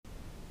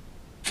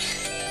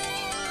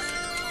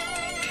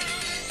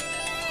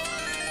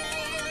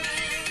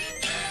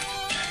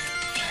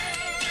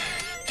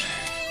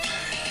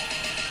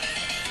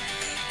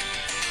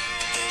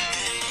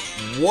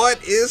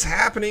What is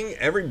happening,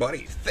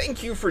 everybody?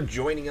 Thank you for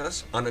joining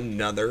us on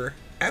another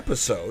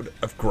episode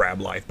of Grab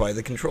Life by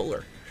the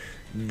Controller.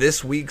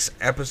 This week's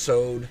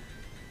episode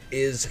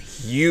is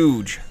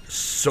huge.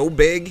 So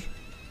big,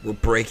 we're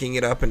breaking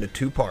it up into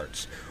two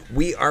parts.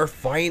 We are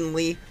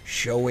finally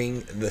showing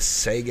the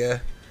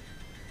Sega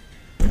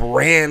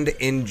brand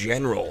in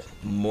general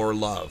more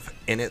love.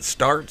 And it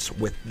starts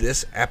with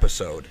this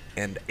episode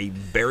and a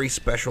very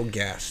special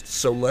guest.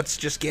 So let's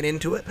just get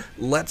into it.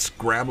 Let's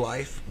grab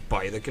life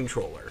by the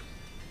controller.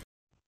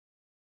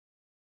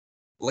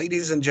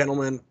 Ladies and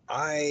gentlemen,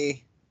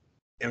 I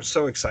am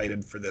so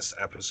excited for this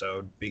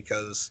episode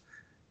because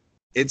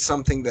it's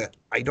something that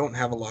I don't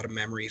have a lot of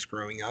memories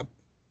growing up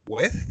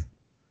with,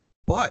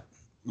 but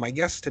my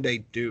guests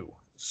today do.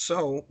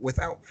 So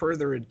without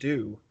further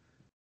ado,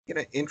 I'm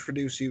going to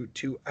introduce you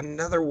to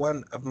another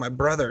one of my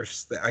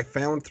brothers that I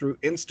found through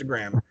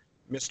Instagram,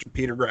 Mr.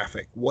 Peter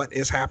Graphic. What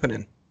is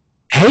happening?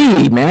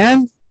 Hey,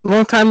 man.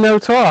 Long time no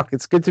talk.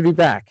 It's good to be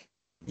back.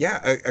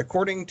 Yeah,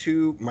 according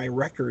to my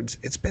records,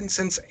 it's been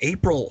since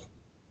April.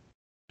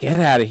 Get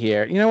out of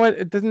here. You know what?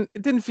 It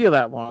didn't feel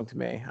that long to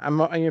me.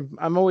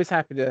 I'm always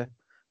happy to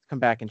come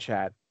back and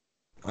chat.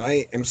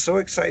 I am so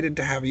excited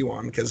to have you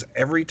on because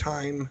every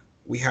time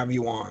we have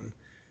you on,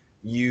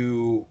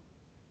 you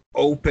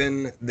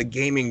open the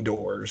gaming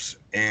doors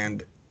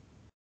and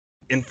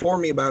inform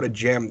me about a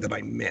gem that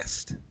I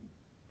missed.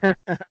 I'm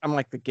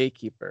like the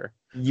gatekeeper.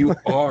 You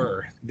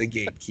are the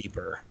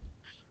gatekeeper.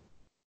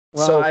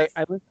 Well, So,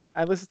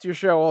 I listen to your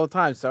show all the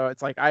time, so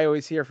it's like I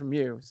always hear from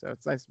you. So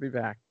it's nice to be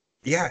back.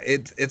 yeah,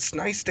 it's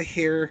nice to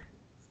hear,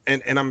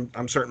 and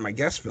I'm certain my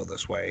guests feel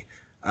this way,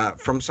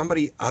 from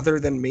somebody other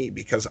than me,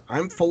 because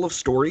I'm full of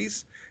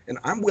stories and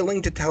I'm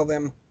willing to tell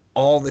them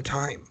all the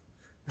time.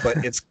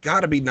 But it's got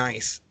to be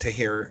nice to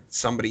hear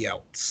somebody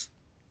else.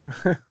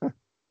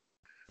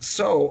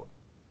 So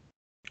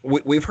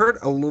we've heard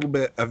a little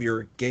bit of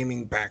your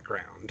gaming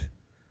background,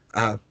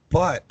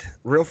 but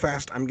real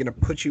fast, I'm going to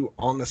put you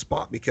on the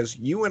spot because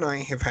you and I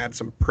have had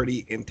some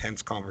pretty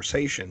intense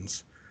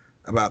conversations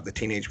about the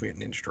Teenage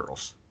Mutant Ninja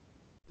Turtles.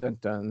 Dun,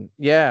 dun.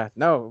 Yeah,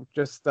 no,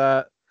 just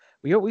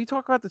we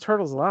talk about the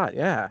turtles a lot.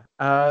 Yeah,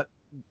 I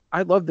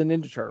love the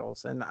Ninja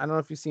Turtles, and I don't know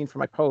if you've seen from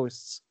my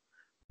posts.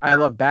 I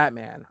love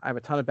Batman. I have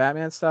a ton of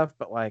Batman stuff,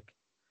 but like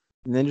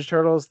Ninja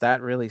Turtles,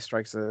 that really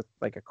strikes a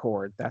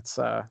chord. That's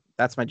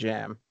my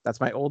jam. That's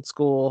my old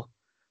school,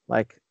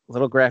 like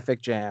little graphic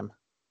jam.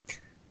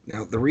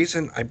 Now, the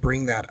reason I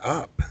bring that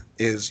up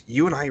is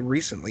you and I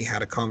recently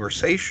had a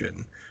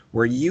conversation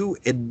where you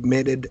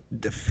admitted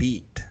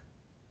defeat.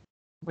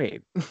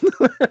 Wait,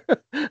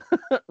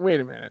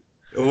 wait a minute.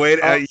 Wait,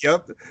 Oh,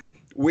 yep.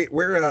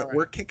 We're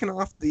right. kicking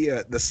off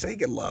the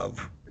Sega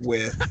love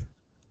with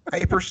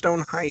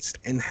Hyperstone Heist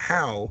and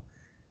how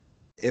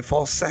it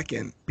falls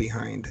second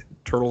behind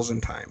Turtles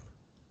in Time.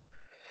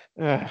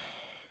 Ugh.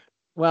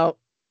 Well,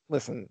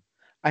 listen,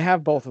 I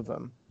have both of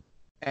them,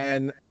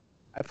 and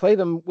I play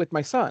them with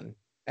my son,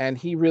 and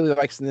he really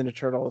likes the Ninja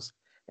Turtles,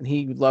 and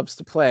he loves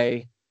to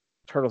play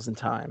Turtles in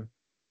Time.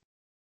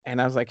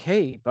 And I was like,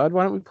 "Hey, bud,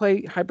 why don't we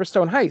play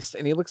Hyperstone Heist?"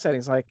 And he looks at it,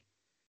 he's like,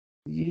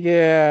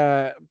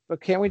 "Yeah,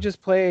 but can't we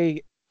just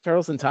play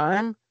Turtles in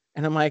Time?"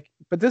 And I'm like,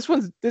 "But this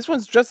one's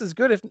just as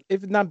good,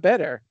 if not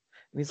better."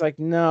 And he's like,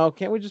 "No,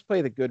 can't we just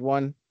play the good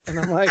one?" And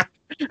I'm like,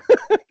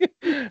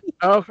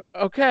 "Oh,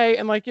 okay."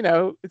 And like,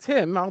 it's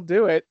him. I'll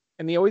do it.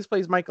 And he always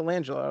plays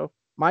Michelangelo,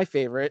 my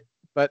favorite,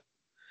 but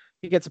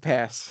he gets a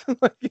pass.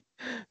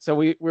 So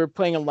we're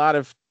playing a lot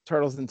of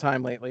Turtles in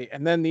Time lately.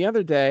 And then the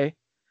other day,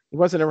 he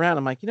wasn't around.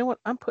 I'm like, you know what?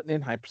 I'm putting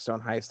in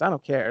Hyperstone Heist. I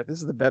don't care. This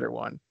is the better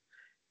one.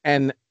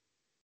 And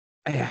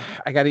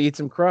I got to eat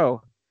some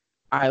crow.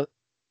 I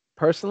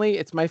personally,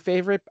 it's my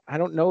favorite. I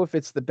don't know if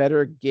it's the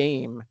better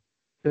game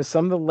because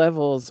some of the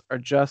levels are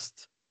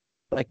just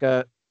like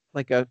a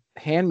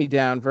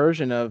hand-me-down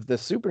version of the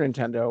Super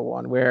Nintendo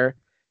one where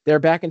they're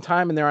back in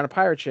time and they're on a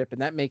pirate ship,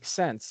 and that makes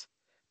sense.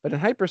 But in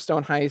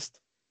Hyperstone Heist,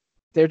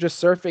 they're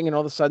just surfing and all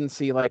of a sudden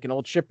see like an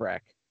old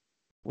shipwreck,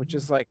 which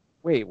is like,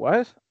 wait,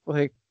 what?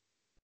 Like,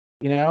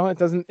 it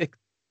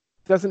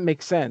doesn't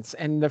make sense.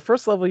 And the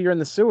first level you're in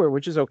the sewer,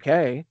 which is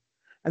okay,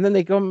 and then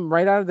they come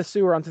right out of the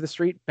sewer onto the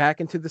street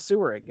back into the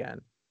sewer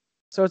again.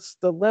 So it's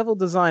the level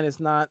design is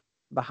not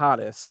the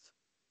hottest.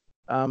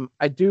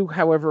 I do,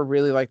 however,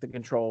 really like the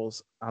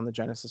controls on the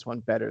Genesis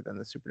one better than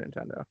the Super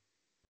Nintendo.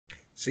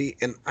 See,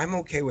 and I'm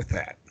okay with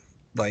that.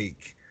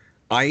 Like,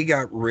 I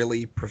got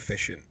really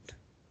proficient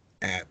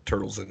at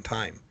Turtles in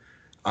Time.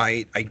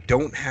 I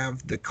don't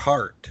have the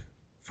cart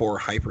for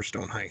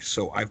Hyperstone Heist,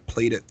 so I've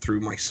played it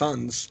through my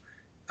son's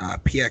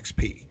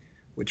PXP,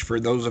 which for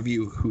those of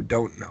you who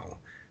don't know,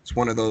 it's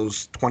one of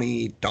those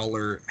 $20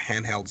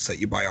 handhelds that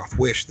you buy off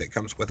Wish that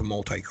comes with a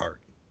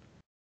multi-cart.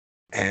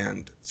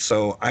 And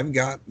so I've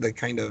got the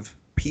kind of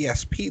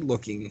PSP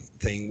looking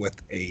thing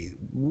with a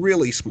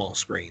really small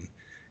screen.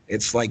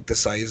 It's like the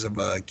size of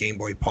a Game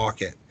Boy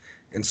Pocket.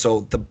 And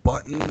so the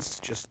buttons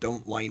just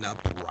don't line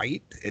up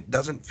right. It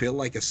doesn't feel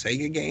like a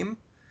Sega game.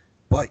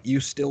 but you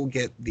still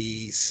get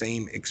the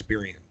same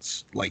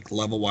experience, like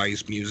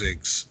level-wise,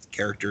 musics,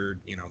 character,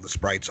 the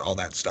sprites, all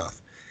that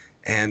stuff.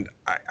 And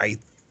I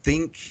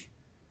think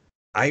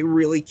I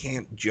really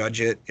can't judge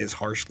it as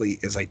harshly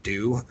as I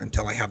do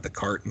until I have the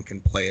cart and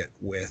can play it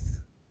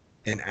with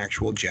an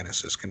actual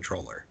Genesis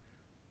controller.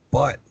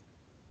 But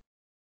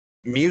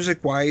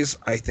music-wise,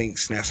 I think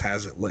SNES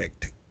has it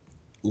licked.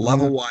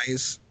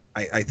 Level-wise,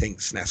 I think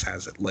SNES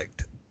has it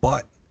licked.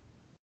 But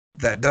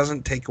that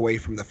doesn't take away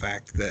from the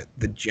fact that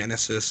the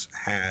Genesis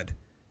had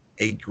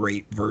a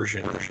great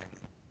version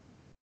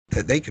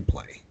that they could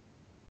play.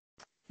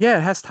 Yeah,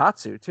 it has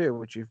Tatsu too,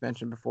 which you've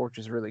mentioned before, which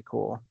is really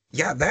cool.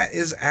 Yeah, that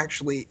is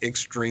actually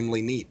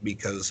extremely neat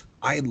because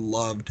I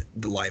loved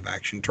the live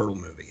action Turtle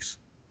movies.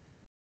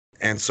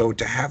 And so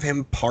to have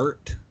him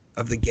part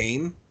of the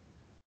game,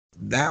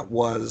 that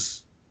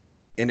was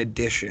an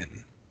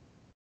addition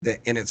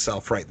that in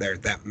itself right there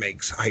that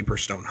makes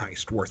Hyperstone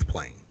Heist worth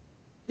playing.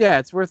 Yeah,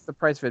 it's worth the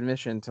price of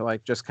admission to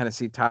like just kind of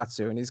see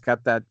Tatsu, and he's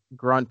got that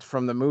grunt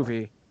from the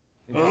movie.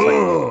 He's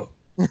just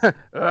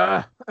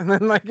like, and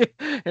then like,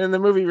 and the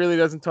movie really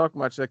doesn't talk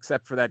much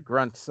except for that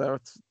grunt, so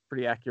it's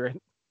pretty accurate.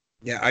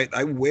 Yeah,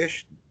 I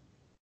wish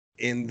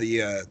in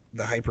the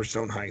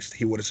Hyperstone Heist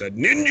he would have said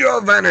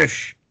 "Ninja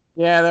Vanish."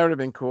 Yeah, that would have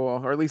been cool,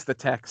 or at least the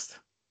text.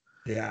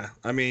 Yeah,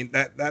 I mean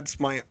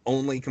that's my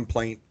only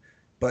complaint,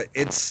 but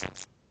it's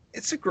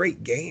a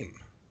great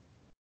game.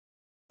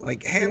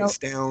 Like hands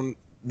down,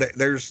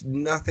 there's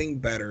nothing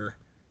better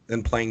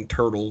than playing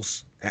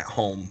Turtles at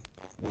home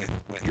with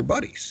your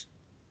buddies.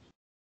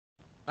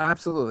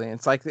 Absolutely,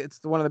 it's like it's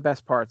one of the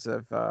best parts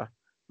of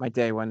my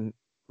day when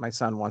my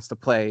son wants to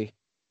play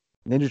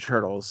Ninja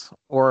Turtles,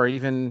 or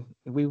even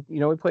we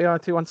play on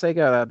too on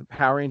Sega, the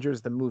Power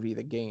Rangers, the movie,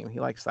 the game. He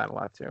likes that a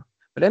lot too.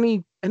 But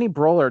any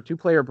brawler,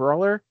 2-player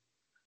brawler,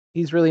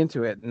 he's really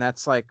into it, and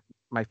that's like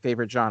my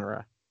favorite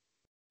genre.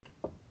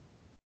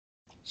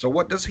 So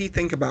what does he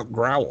think about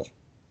Growl?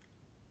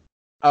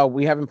 Oh,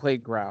 we haven't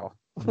played Growl.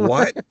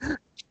 What?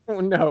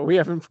 No, we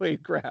haven't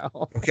played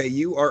Growl. Okay,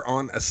 you are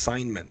on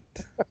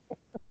assignment.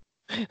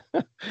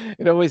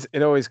 It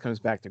always comes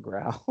back to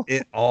Growl.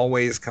 It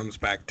always comes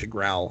back to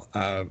Growl.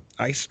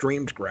 I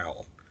streamed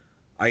Growl.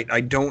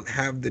 I don't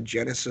have the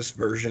Genesis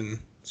version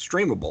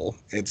streamable.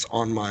 It's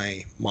on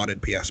my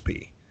modded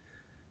PSP.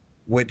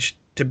 Which,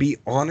 to be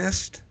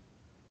honest,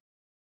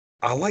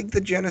 I like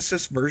the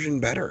Genesis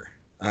version better.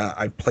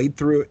 I played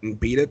through it and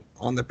beat it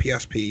on the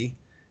PSP,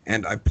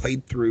 and I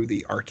played through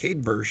the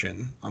arcade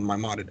version on my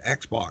modded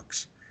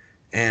Xbox.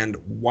 And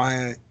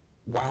while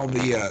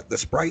the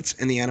sprites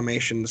and the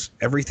animations,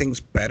 everything's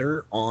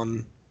better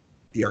on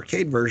the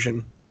arcade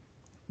version,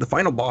 the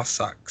final boss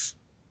sucks.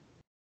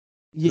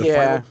 Yeah. The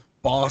final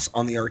boss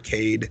on the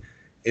arcade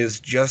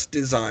is just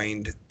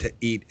designed to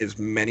eat as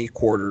many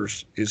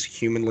quarters as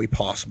humanly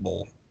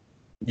possible.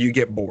 You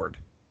get bored.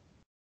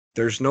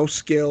 There's no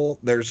skill.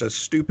 There's a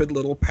stupid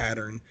little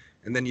pattern,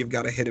 and then you've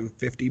got to hit him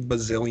 50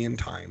 bazillion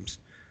times.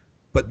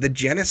 But the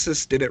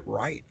Genesis did it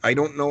right. I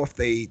don't know if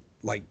they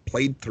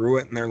played through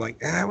it and they're like,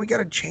 we got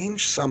to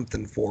change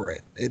something for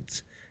it.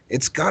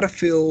 It's got to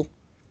feel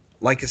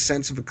like a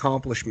sense of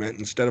accomplishment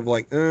instead of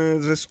like,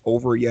 is this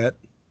over yet?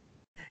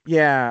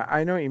 Yeah,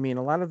 I know what you mean.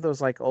 A lot of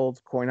those like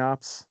old coin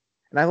ops,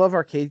 and I love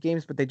arcade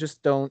games, but they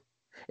just don't.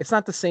 It's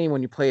not the same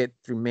when you play it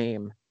through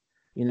MAME,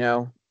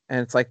 And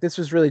it's like this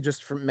was really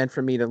just meant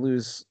for me to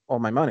lose all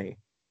my money.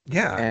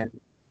 Yeah.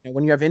 And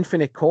when you have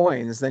infinite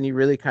coins, then you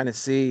really kind of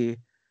see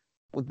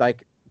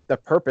like the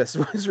purpose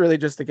was really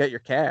just to get your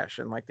cash.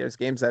 And like there's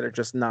games that are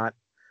just not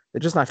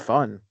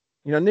fun.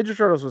 Ninja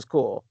Turtles was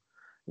cool,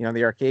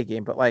 the arcade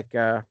game, but like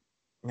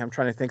I'm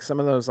trying to think some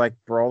of those like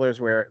brawlers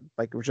where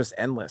like it was just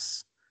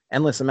endless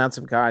amounts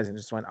of guys and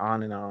just went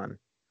on,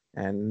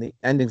 and the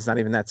ending's not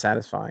even that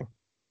satisfying.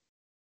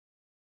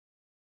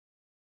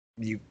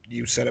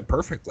 You said it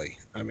perfectly.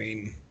 I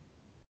mean,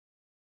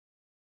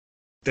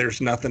 there's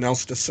nothing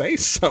else to say.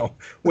 So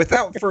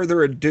without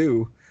further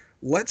ado,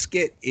 let's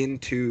get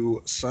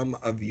into some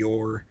of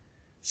your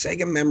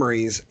Sega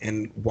memories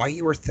and why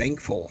you were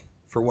thankful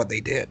for what they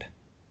did.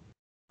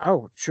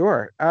 Oh,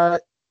 sure. I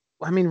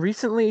mean,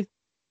 recently,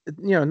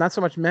 not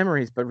so much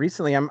memories, but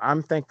recently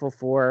I'm thankful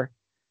for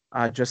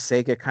just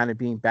Sega kind of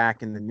being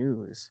back in the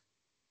news.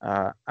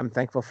 I'm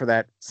thankful for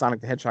that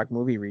Sonic the Hedgehog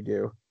movie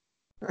redo.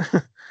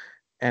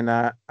 And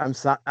I'm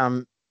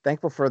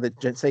thankful for the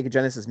Sega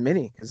Genesis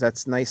Mini because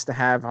that's nice to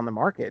have on the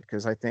market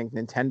because I think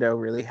Nintendo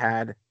really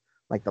had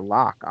like the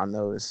lock on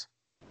those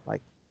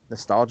like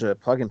nostalgia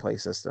plug and play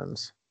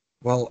systems.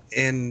 Well,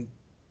 and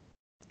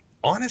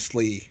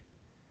honestly,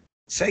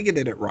 Sega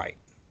did it right.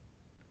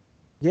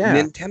 Yeah.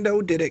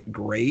 Nintendo did it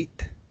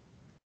great.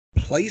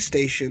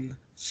 PlayStation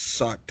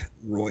sucked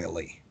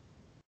royally.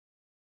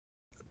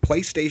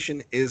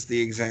 PlayStation is the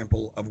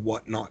example of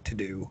what not to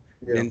do.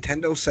 Yeah.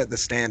 Nintendo set the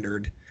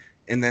standard,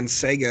 and then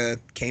Sega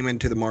came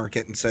into the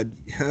market and said,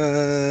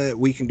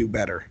 we can do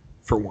better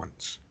for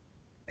once.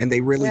 And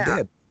they really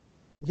did.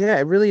 Yeah,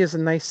 it really is a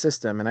nice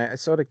system. And I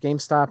saw it at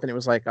GameStop, and it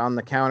was like on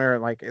the counter,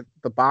 like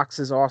the box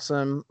is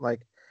awesome.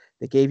 Like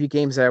They gave you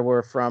games that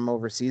were from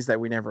overseas that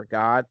we never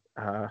got.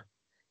 The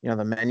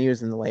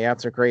menus and the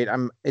layouts are great.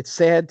 It's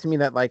sad to me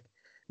that like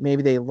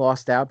maybe they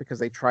lost out because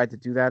they tried to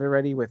do that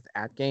already with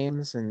at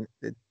games and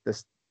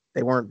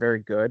they weren't very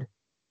good.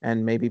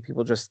 And maybe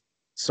people just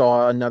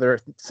saw another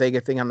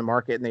Sega thing on the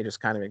market and they just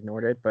kind of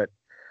ignored it. But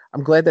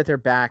I'm glad that they're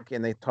back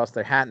and they tossed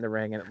their hat in the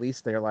ring and at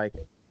least they're like,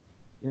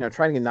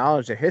 trying to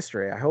acknowledge their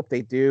history. I hope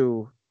they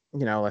do, a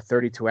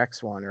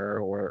 32X one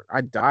or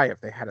I'd die if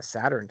they had a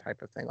Saturn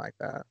type of thing like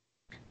that.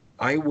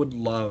 I would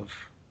love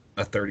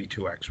a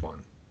 32X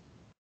one.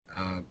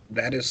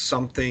 That is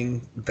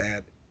something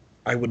that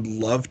I would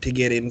love to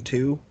get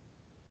into,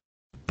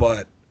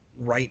 but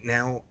right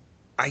now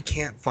I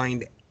can't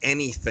find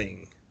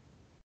anything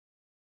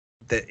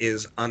that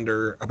is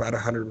under about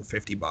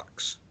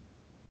 $150.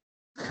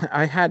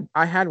 I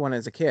had one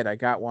as a kid. I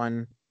got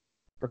one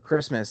for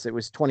Christmas. It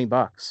was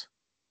 $20.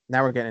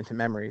 Now we're getting into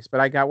memories,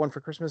 but I got one for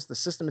Christmas. The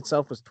system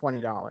itself was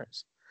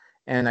 $20,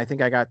 and I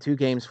think I got 2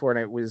 games for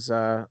it. It was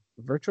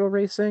Virtual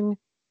Racing,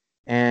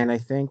 and I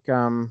think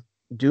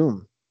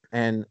Doom.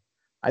 And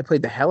I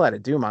played the hell out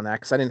of Doom on that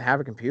because I didn't have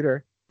a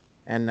computer,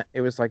 and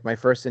it was like my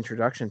first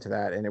introduction to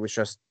that, and it was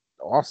just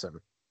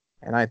awesome.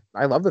 And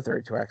I love the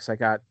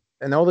 32X.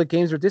 And all the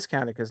games were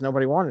discounted because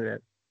nobody wanted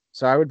it,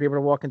 so I would be able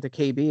to walk into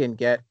KB and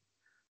get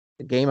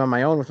a game on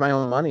my own with my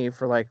own money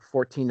for like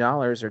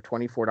 $14 or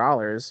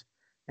 $24,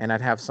 and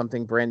I'd have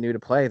something brand new to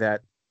play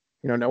that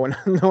no one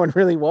no one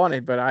really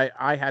wanted, but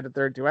I had a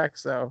 32X,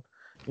 so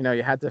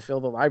you had to fill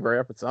the library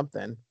up with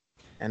something.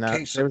 And Okay,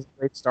 there so was a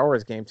great Star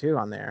Wars game too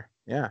on there.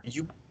 Yeah.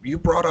 you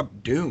brought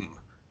up Doom.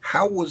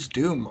 How was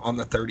Doom on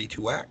the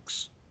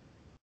 32X?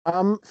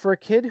 For a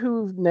kid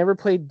who never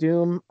played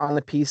Doom on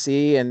the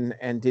PC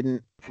and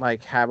didn't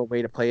like have a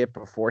way to play it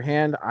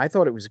beforehand, I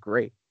thought it was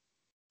great.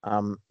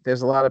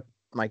 There's a lot of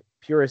like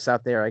purists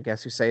out there, I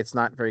guess, who say it's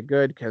not very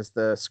good because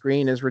the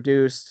screen is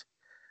reduced,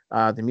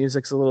 the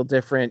music's a little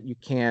different.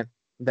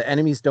 The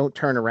enemies don't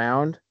turn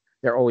around;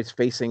 they're always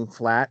facing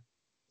flat.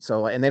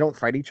 So, and they don't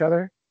fight each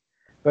other.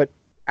 But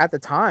at the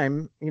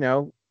time,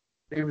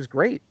 it was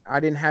great. I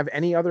didn't have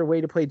any other way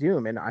to play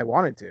Doom, and I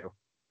wanted to.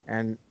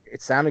 And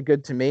it sounded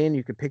good to me, and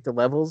you could pick the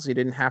levels. You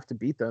didn't have to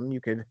beat them. You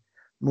could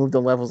move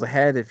the levels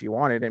ahead if you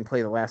wanted and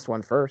play the last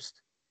one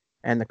first.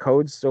 And the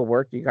codes still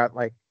worked. You got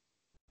like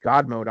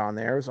God mode on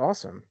there. It was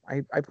awesome.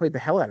 I played the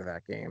hell out of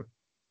that game.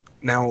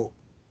 Now,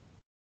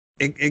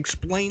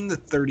 explain the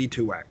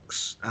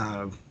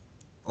 32X,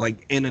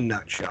 like in a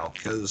nutshell,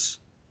 because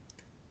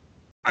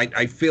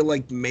I feel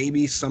like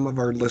maybe some of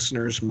our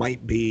listeners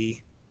might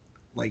be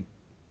like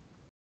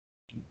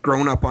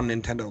grown up on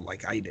Nintendo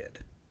like I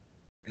did.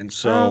 And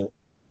so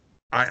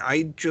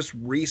I just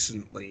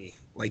recently,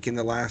 like in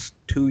the last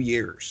 2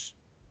 years,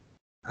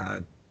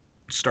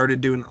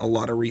 started doing a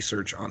lot of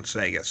research on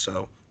Sega.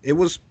 So it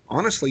was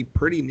honestly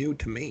pretty new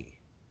to me.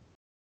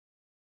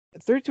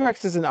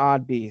 32X is an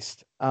odd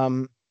beast.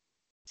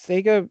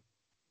 Sega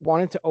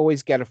wanted to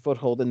always get a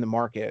foothold in the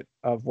market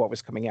of what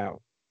was coming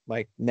out,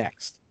 like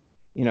next.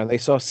 They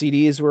saw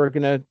CDs were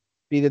going to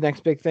be the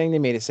next big thing. They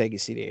made a Sega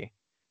CD.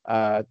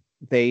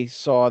 They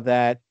saw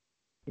that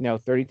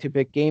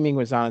 32-bit gaming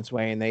was on its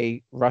way, and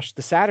they rushed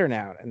the Saturn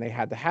out, and they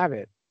had to have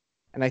it.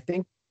 And I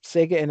think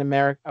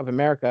Sega of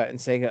America and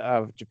Sega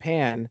of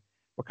Japan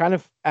were kind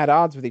of at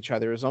odds with each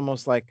other. It was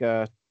almost like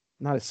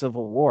not a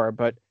civil war,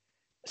 but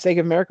Sega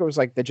of America was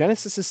like, the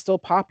Genesis is still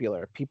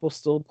popular. People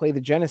still play the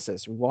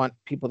Genesis. We want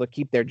people to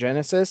keep their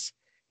Genesis.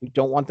 We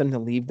don't want them to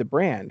leave the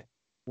brand.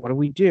 What do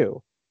we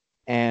do?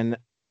 And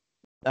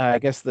I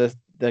guess the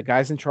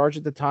guys in charge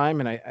at the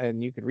time,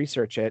 and you could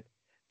research it,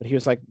 but he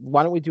was like,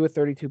 why don't we do a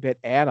 32-bit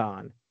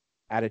add-on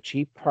at a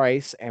cheap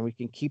price, and we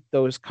can keep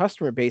those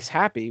customer base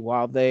happy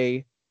while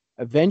they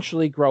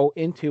eventually grow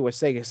into a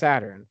Sega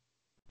Saturn.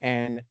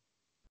 And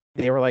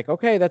they were like,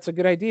 okay, that's a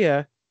good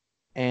idea.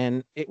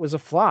 And it was a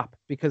flop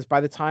because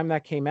by the time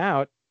that came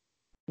out,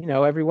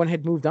 everyone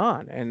had moved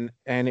on,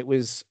 and it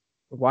was,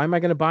 why am I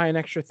going to buy an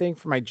extra thing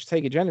for my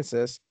Sega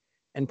Genesis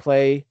and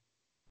play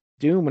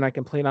Doom when I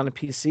can play it on a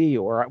PC,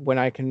 or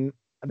when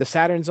the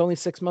Saturn's only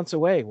 6 months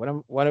away,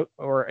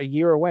 or a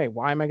year away.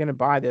 Why am I going to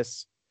buy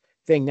this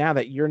thing now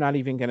that you're not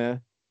even going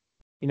to,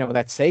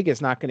 that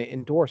Sega's not going to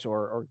endorse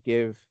or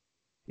give,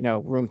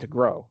 room to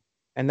grow?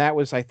 And that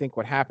was, I think,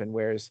 what happened.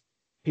 Whereas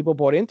people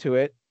bought into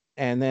it,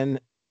 and then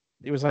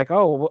it was like,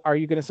 oh, are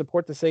you going to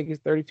support the Sega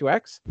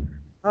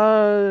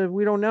 32X?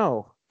 We don't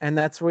know. And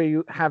that's where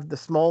you have the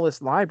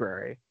smallest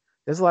library.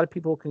 There's a lot of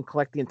people who can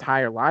collect the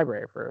entire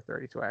library for a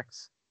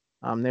 32X.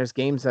 There's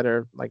games that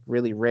are like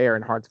really rare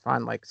and hard to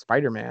find, like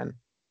Spider-Man,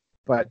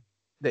 but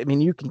I mean,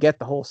 you can get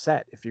the whole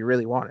set if you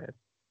really want it.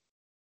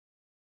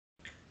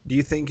 Do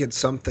you think it's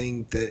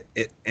something that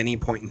at any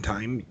point in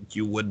time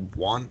you would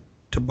want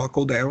to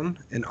buckle down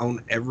and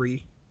own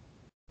every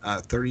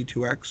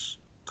 32X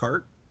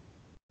cart?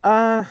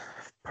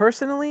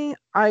 Personally,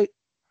 I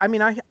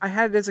mean, I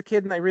had it as a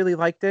kid and I really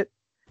liked it,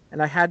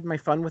 and I had my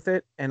fun with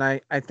it, and I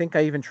think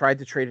I even tried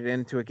to trade it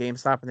into a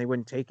GameStop and they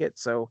wouldn't take it,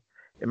 so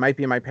it might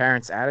be in my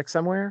parents' attic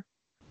somewhere.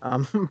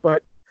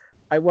 But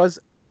I was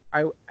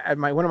I at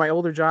my one of my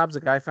older jobs, a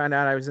guy found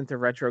out I was into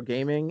retro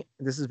gaming.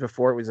 This is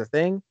before it was a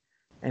thing,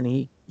 and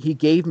he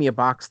gave me a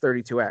box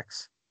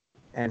 32X,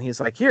 and he's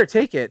like, "Here,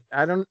 take it.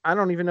 I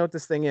don't even know what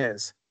this thing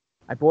is."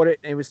 I bought it,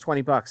 and it was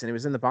 $20, and it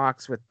was in the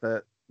box with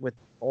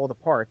all the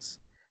parts.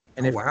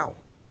 And Oh if wow.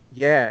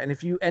 yeah, and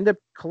if you end up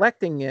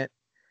collecting it,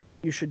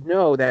 you should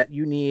know that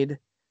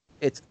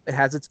it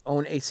has its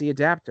own AC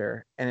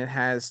adapter, and it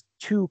has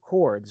two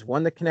cords,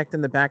 one that connect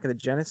in the back of the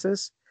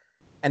Genesis,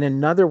 and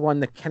another one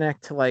that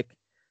connect to like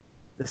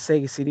the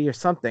Sega CD or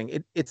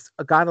something. It's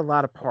got a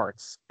lot of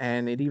parts,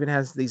 and it even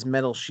has these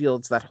metal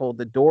shields that hold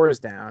the doors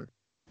down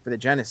for the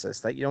Genesis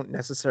that you don't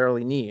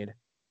necessarily need.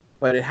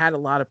 But it had a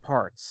lot of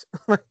parts.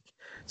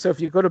 So if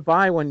you go to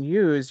buy one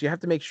used, you have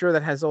to make sure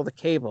that has all the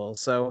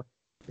cables. So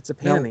it's a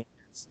pain in Now, the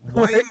ass.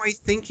 why am I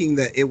thinking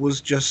that it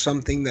was just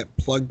something that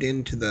plugged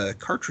into the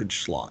cartridge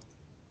slot?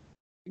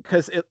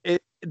 Because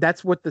it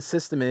that's what the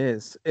system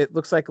is. It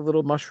looks like a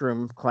little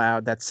mushroom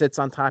cloud that sits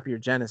on top of your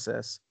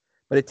Genesis,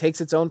 but it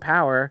takes its own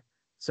power.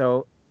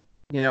 So,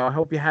 I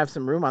hope you have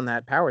some room on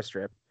that power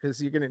strip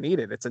because you're going to need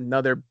it. It's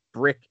another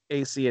brick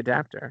AC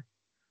adapter.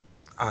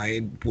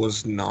 I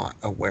was not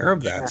aware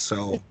of that.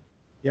 So,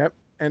 Yep.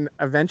 And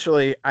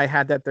eventually I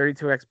had that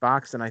 32X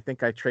box and I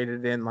think I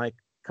traded it in like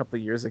a couple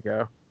of years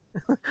ago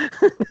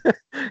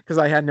because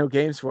I had no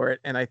games for it.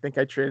 And I think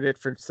I traded it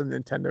for some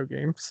Nintendo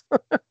games.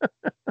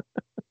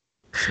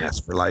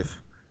 SNES for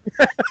life.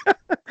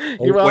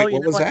 You Oh, well, wait,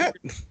 what was that?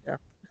 Yeah.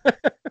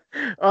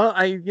 Well,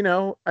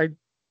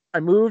 I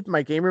moved.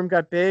 My game room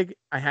got big.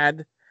 I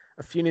had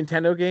a few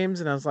Nintendo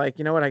games, and I was like,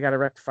 you know what? I got to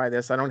rectify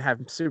this. I don't have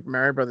Super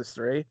Mario Brothers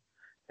 3,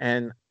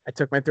 and I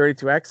took my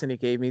 32X, and he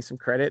gave me some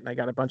credit, and I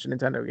got a bunch of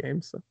Nintendo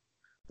games.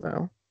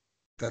 So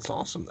That's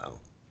awesome, though.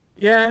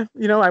 yeah,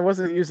 I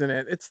wasn't using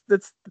it.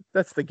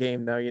 That's the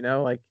game,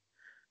 though. Like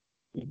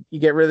you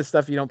get rid of the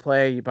stuff you don't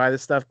play, you buy the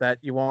stuff that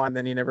you want, and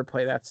then you never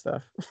play that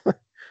stuff.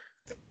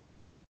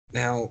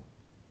 Now,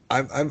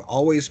 I've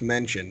always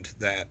mentioned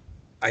that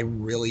I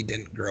really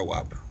didn't grow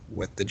up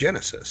with the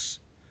Genesis.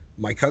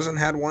 My cousin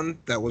had one.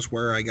 That was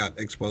where I got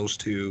exposed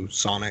to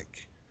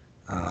Sonic,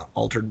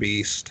 Altered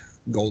Beast,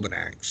 Golden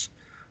Axe.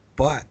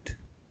 But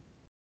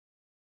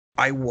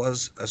I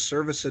was a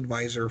service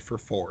advisor for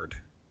Ford,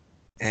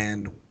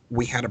 and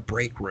we had a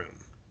break room.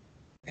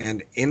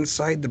 And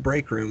inside the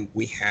break room,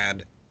 we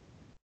had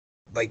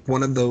like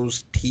one of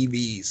those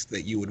TVs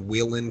that you would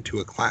wheel into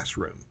a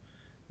classroom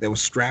that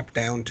was strapped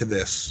down to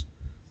this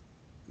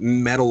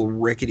metal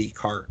rickety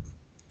cart.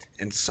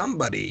 And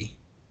somebody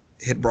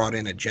had brought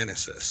in a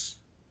Genesis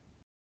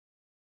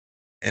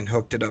and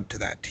hooked it up to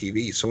that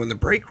TV. So in the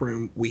break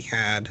room, we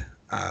had,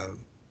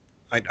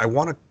 I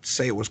want to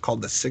say it was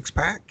called the Six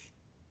Pack.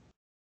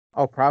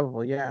 Oh,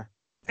 probably, yeah.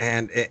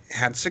 And it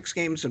had 6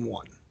 games in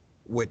one,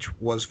 which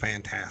was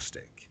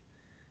fantastic.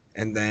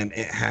 And then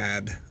it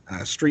had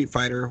Street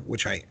Fighter,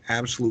 which I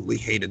absolutely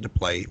hated to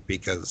play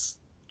because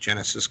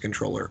Genesis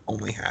controller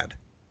only had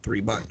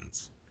 3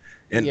 buttons.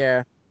 And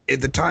Yeah.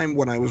 at the time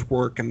when I was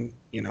working,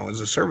 as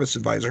a service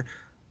advisor,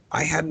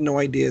 I had no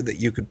idea that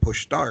you could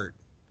push start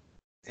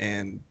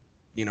and,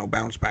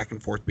 bounce back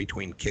and forth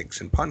between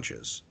kicks and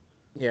punches.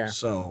 Yeah.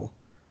 So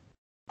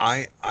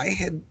I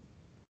had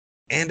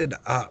ended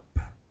up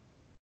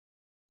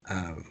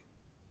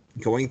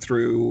going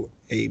through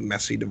a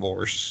messy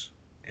divorce,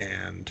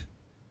 and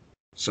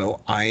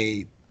so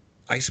I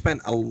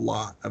spent a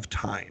lot of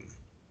time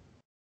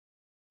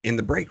in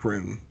the break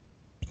room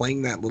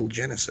playing that little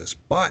Genesis.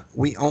 But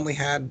we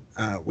had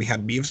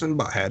Beavis and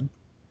Butthead.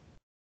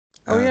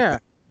 Oh, yeah.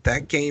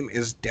 That game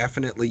is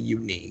definitely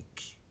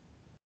unique.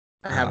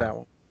 I have that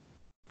one.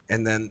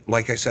 And then,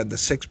 like I said, the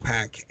Six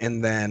Pack,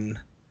 and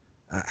then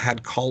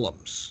had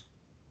Columns.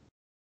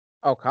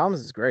 Oh,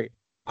 Columns is great.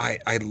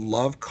 I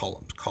love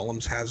Columns.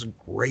 Columns has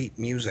great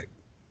music.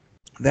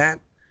 That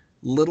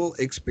little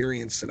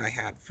experience that I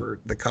had for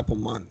the couple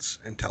months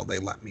until they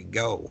let me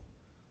go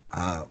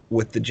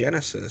with the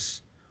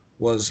Genesis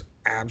was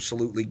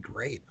absolutely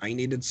great. I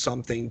needed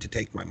something to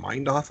take my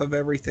mind off of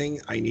everything.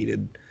 I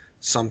needed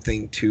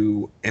something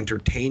to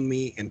entertain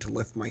me and to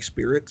lift my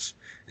spirits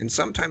and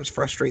sometimes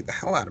frustrate the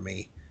hell out of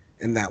me.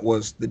 And that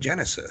was the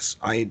Genesis.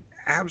 I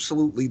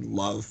absolutely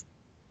love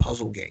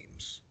puzzle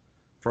games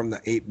from the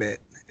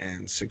 8-bit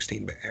and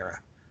 16-bit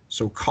era.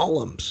 So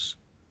Columns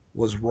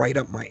was right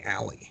up my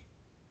alley.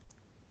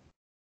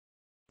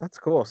 That's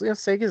cool. So,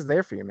 Sega's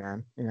there for you,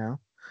 man.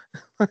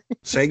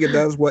 Sega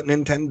does what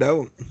Nintendo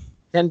don't.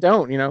 And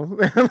don't,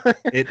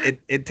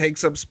 It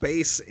takes up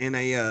space in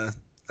a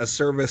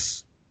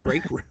service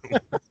break room.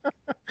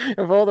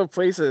 of all the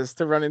places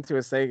to run into a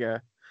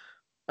Sega.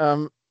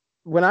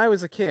 When I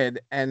was a kid,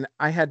 and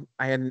I had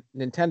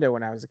Nintendo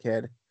when I was a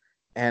kid,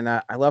 and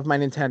I love my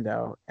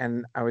Nintendo,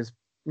 and I was,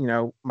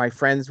 my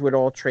friends would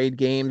all trade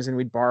games, and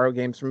we'd borrow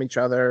games from each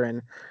other,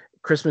 and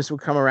Christmas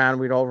would come around,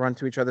 we'd all run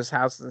to each other's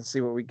houses and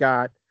see what we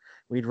got.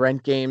 We'd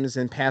rent games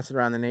and pass it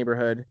around the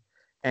neighborhood,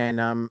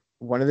 and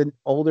one of the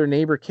older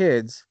neighbor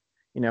kids,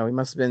 he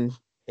must have been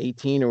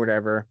 18 or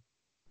whatever.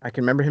 I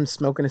can remember him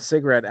smoking a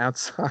cigarette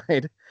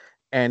outside,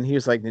 and he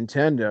was like,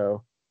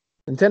 Nintendo.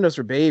 Nintendo's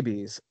for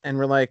babies. And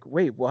we're like,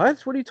 wait,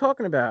 what? What are you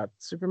talking about?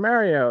 Super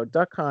Mario,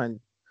 Duck Hunt,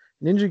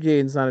 Ninja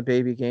Gaiden's not a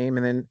baby game.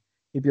 And then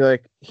he'd be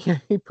like,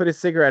 he put his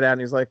cigarette out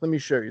and he's like, let me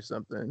show you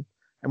something.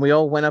 And we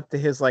all went up to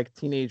his like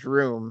teenage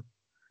room,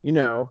 you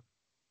know,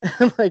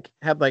 and like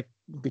had like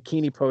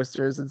bikini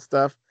posters and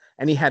stuff.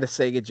 And he had a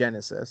Sega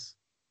Genesis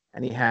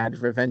and he had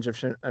Return of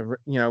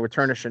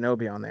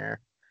Shinobi on there.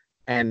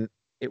 And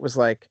it was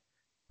like,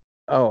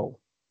 oh,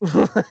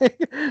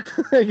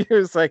 it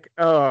was like,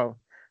 oh,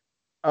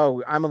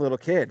 I'm a little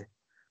kid.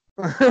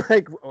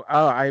 Like,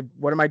 oh,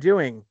 what am I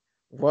doing?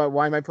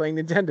 Why am I playing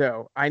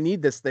Nintendo? I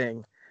need this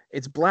thing.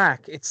 It's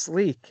black. It's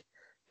sleek.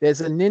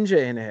 There's a ninja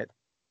in it.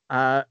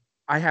 Uh,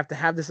 I have to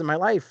have this in my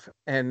life.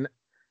 And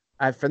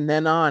from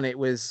then on, it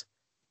was,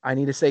 I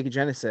need a Sega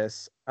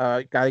Genesis.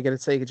 Got to get a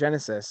Sega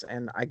Genesis,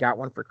 and I got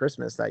one for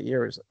Christmas that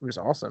year. It was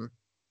awesome.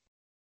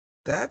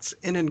 That's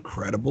an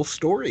incredible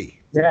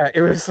story. Yeah,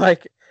 it was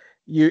like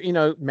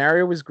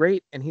Mario was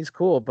great and he's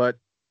cool, but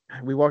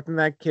we walked in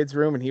that kid's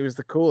room and he was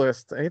the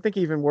coolest. I think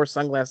he even wore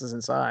sunglasses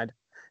inside.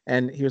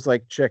 And he was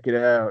like, check it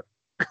out.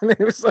 And it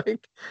was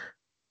like,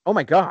 oh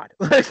my God.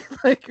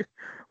 Like,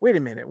 wait a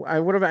minute.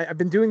 I've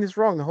been doing this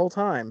wrong the whole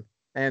time.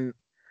 And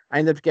I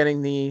ended up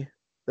getting the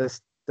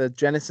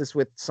Genesis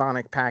with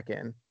Sonic pack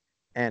in,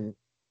 and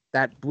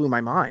that blew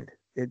my mind.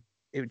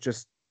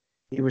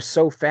 He was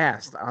so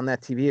fast on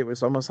that TV. It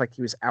was almost like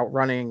he was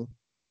outrunning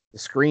the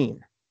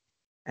screen.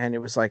 And it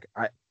was like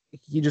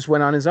he just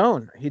went on his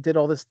own. He did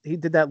all this. He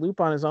did that loop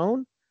on his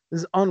own.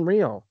 This is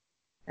unreal,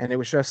 and it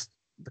was just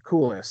the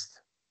coolest.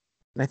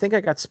 And I think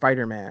I got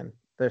Spider-Man,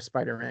 the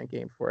Spider-Man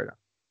game for it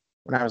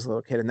when I was a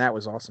little kid, and that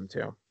was awesome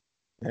too.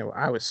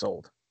 I was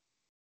sold.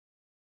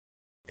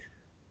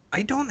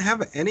 I don't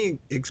have any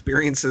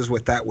experiences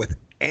with that with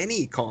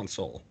any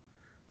console.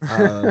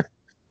 Uh,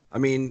 I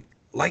mean,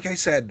 like I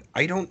said,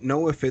 I don't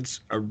know if it's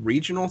a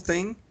regional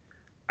thing.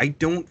 I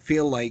don't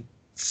feel like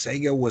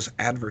Sega was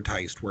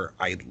advertised where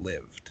I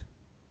lived.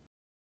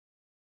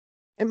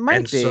 It might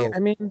And be. so I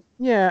mean,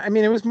 yeah. I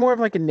mean, it was more of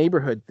like a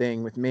neighborhood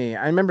thing with me.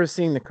 I remember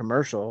seeing the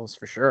commercials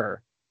for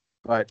sure,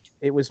 but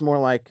it was more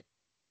like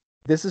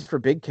this is for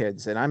big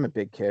kids, and I'm a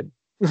big kid.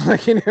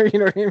 Like you know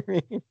what I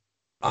mean?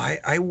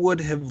 I would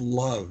have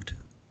loved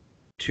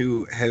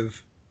to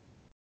have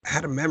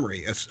had a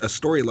memory, a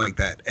story like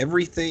that.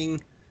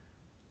 Everything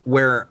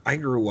where I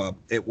grew up,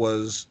 it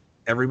was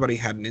everybody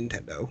had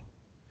Nintendo.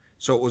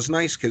 So it was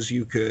nice because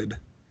you could,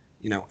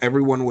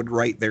 everyone would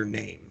write their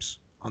names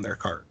on their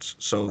cards.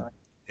 So Right.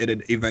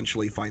 it'd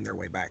eventually find their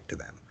way back to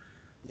them.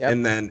 Yep.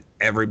 And then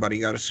everybody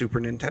got a Super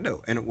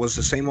Nintendo, and it was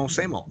the same old,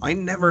 same old. I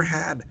never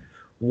had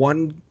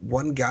one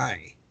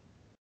guy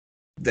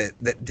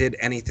that did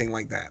anything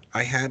like that.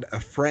 I had a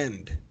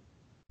friend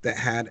that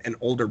had an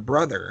older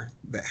brother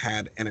that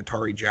had an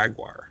Atari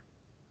Jaguar.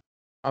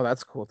 Oh,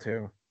 that's cool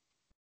too.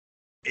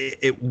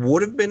 It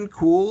would have been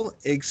cool,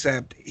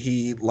 except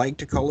he liked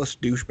to call us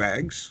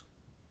douchebags.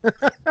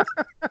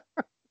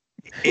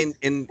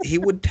 And he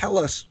would tell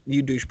us,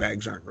 you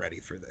douchebags aren't ready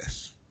for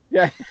this.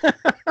 Yeah.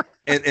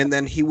 And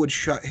then he would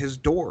shut his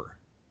door.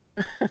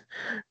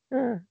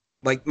 Yeah,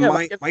 Like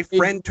like my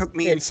friend took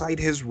me inside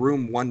his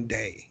room one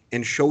day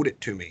and showed it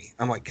to me.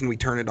 I'm like, can we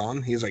turn it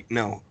on? He's like,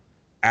 no,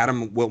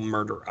 Adam will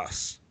murder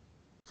us.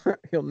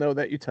 he'll know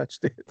that you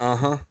touched it.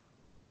 Uh-huh.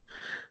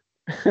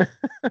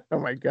 Oh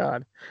my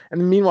God.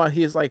 And meanwhile,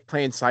 he's like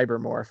playing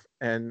Cybermorph,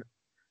 and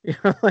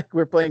like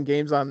we're playing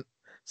games on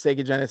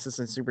Sega Genesis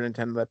and Super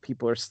Nintendo that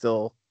people are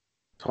still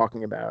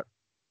talking about.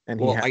 And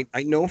Well,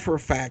 I know for a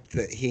fact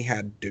that he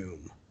had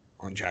Doom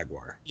on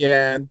Jaguar.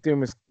 yeah,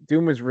 Doom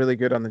was really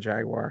good on the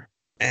Jaguar.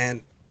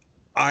 And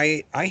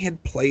I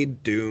had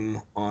played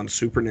Doom on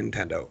Super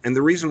Nintendo. And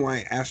the reason why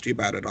I asked you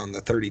about it on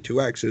the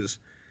 32X is,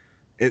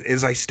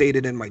 as I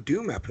stated in my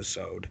Doom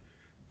episode,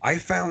 I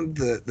found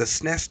the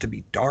SNES to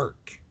be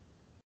dark.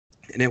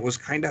 And it was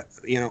kind of,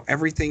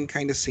 everything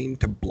kind of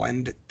seemed to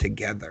blend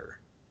together.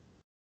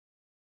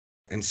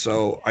 And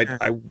so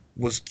I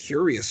was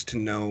curious to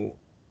know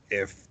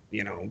if,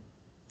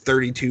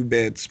 32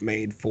 bits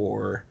made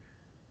for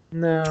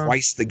No,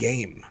 twice the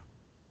game.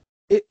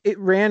 it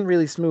ran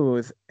really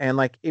smooth, and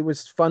like it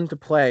was fun to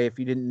play if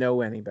you didn't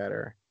know any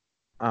better.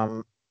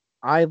 Um,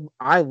 I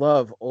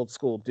love old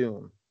school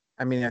Doom.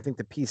 I mean, I think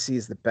the PC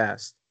is the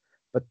best,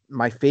 but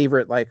my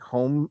favorite like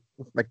home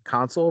like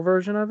console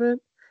version of it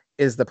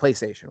is the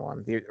PlayStation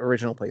one, the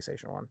original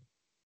PlayStation one.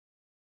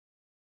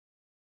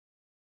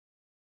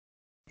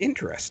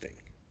 Interesting.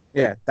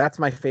 Yeah, that's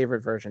my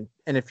favorite version.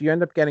 And if you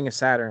end up getting a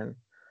Saturn,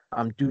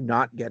 do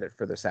not get it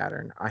for the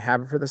Saturn. I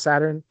have it for the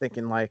Saturn,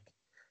 thinking like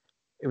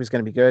it was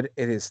going to be good.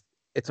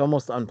 It's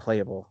almost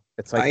unplayable.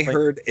 It's like I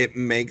heard it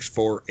makes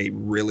for a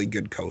really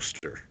good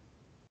coaster.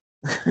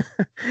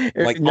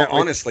 Like no,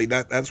 honestly,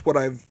 that's what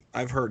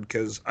I've heard,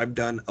 because I've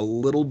done a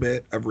little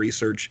bit of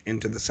research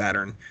into the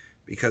Saturn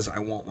because I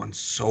want one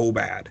so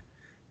bad,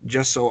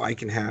 just so I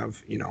can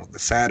have, the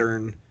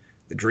Saturn,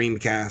 the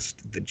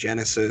Dreamcast, the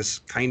Genesis,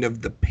 kind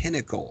of the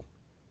pinnacle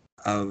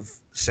of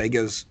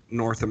Sega's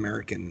North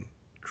American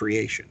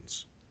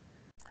creations.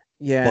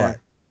 yeah, But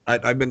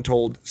I've been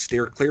told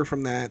steer clear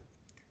from that.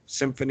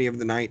 Symphony of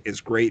the Night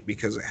is great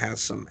because it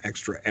has some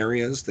extra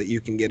areas that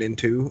you can get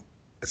into.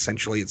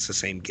 Essentially, it's the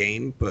same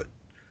game, but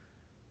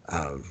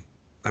um,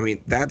 I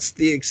mean, that's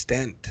the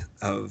extent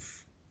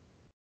of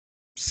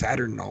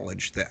Saturn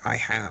knowledge that I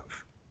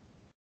have.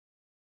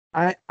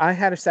 I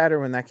had a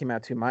Saturn when that came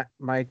out too.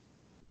 My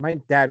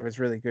dad was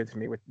really good to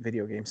me with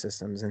video game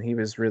systems, and he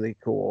was really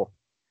cool.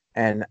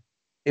 And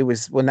it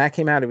was when that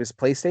came out, it was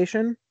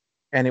PlayStation,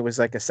 and it was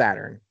like a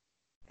Saturn,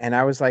 and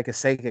I was like a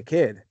Sega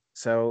kid,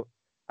 so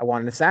I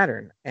wanted a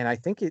Saturn, and I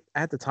think it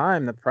at the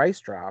time the price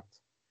dropped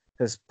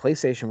because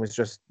PlayStation was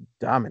just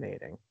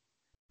dominating,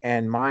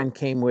 and mine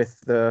came with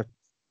the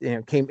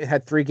came it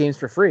had 3 games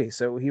for free,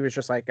 so he was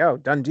just like, oh,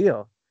 done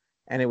deal,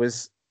 and it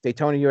was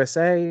Daytona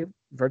USA,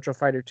 Virtual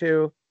Fighter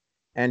 2,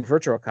 and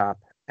Virtual Cop,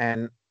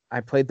 and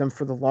I played them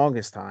for the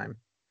longest time.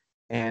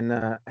 And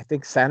I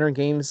think Saturn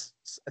games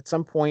at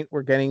some point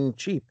were getting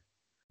cheap,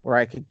 where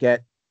I could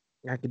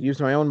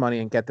use my own money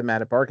and get them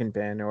at a bargain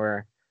bin,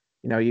 or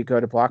you go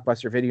to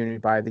Blockbuster Video and you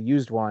buy the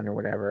used one or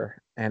whatever.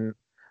 And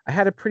I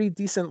had a pretty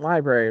decent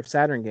library of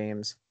Saturn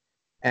games.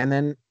 And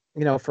then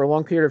for a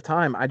long period of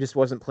time, I just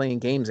wasn't playing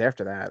games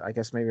after that. I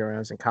guess maybe when I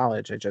was in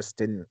college, I just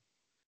didn't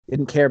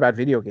care about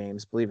video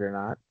games, believe it or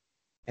not.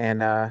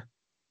 And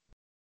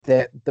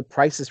the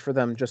prices for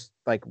them just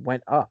like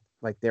went up,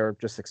 like they were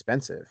just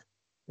expensive.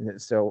 And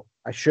so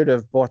I should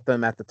have bought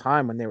them at the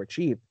time when they were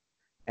cheap.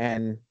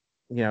 And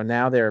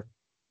now they're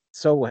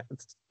so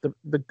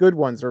the good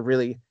ones are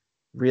really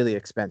really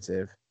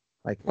expensive.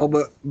 Like, Well,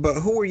 but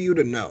who are you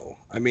to know?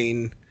 I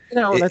mean,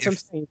 that's what I'm if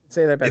saying. You can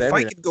say that about if I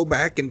everything. could go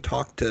back and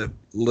talk to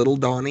little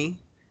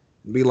Donnie,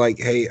 be like,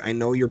 hey, I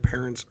know your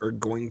parents are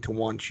going to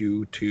want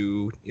you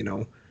to,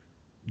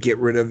 get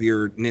rid of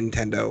your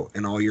Nintendo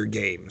and all your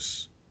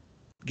games.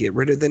 Get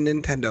rid of the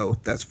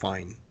Nintendo. That's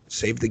fine.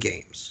 Save the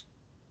games.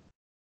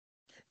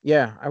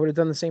 Yeah, I would have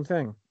done the same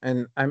thing.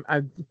 And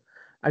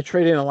I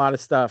trade in a lot of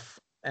stuff,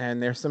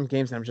 and there's some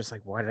games that I'm just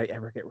like, why did I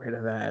ever get rid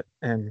of that?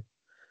 And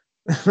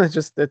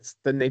that's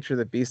the nature of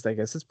the beast, I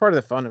guess. It's part of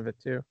the fun of it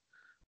too.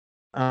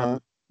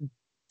 Um,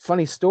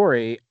 Funny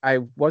story, I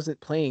wasn't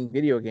playing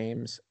video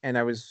games, and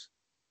I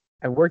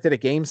worked at a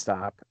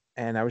GameStop,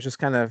 and I was just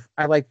kind of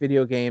I like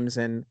video games,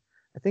 and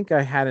I think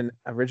I had an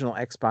original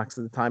Xbox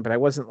at the time, but I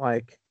wasn't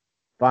like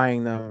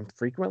buying them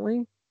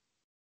frequently.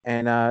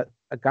 And a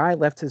guy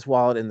left his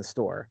wallet in the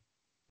store,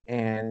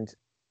 and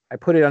I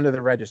put it under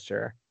the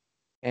register,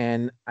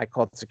 and I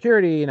called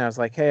security, and I was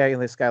like, "Hey,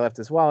 this guy left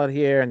his wallet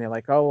here," and they're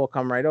like, "Oh, we'll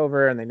come right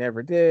over," and they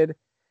never did.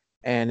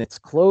 And it's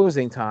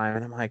closing time,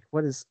 and I'm like,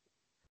 "What is?"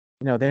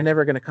 They're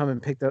never going to come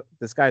and pick up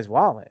this guy's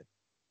wallet,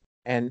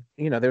 and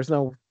there's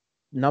no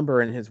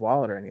number in his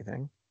wallet or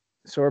anything.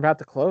 So we're about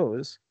to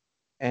close,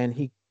 and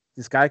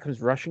this guy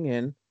comes rushing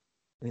in, and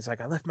he's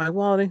like, "I left my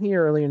wallet in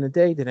here earlier in the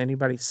day. Did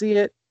anybody see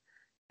it?"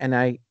 And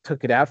I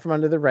took it out from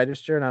under the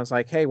register, and I was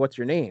like, "Hey, what's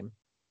your name?"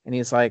 And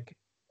he's like,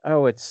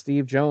 "Oh, it's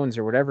Steve Jones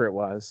or whatever it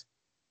was."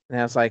 And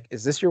I was like,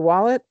 "Is this your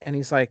wallet?" And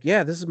he's like,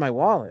 "Yeah, this is my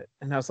wallet."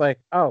 And I was like,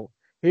 "Oh,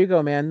 here you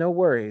go, man. No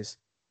worries."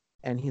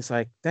 And he's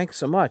like, "Thanks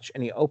so much."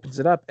 And he opens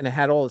it up, and it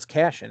had all his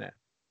cash in it.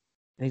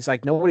 And he's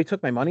like, "Nobody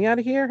took my money out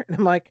of here?" And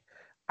I'm like,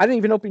 "I didn't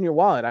even open your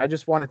wallet. I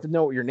just wanted to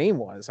know what your name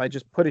was. I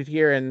just put it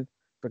here and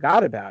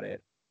forgot about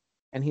it."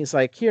 And he's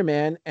like, "Here,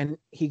 man." And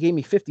he gave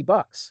me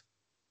 $50.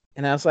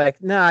 And I was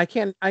like, "No, I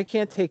can't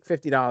take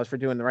 $50 for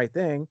doing the right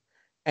thing."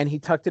 And he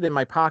tucked it in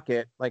my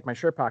pocket, like my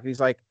shirt pocket.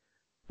 He's like,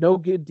 "No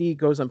good deed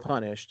goes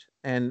unpunished."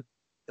 And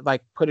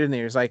like put it in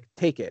there. He's like,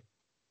 "Take it."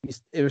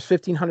 It was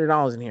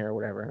 $1,500 in here or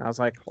whatever. And I was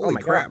like, "Oh Holy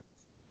my God." crap.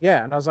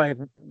 Yeah. And I was like,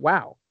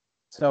 "Wow."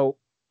 So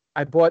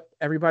I bought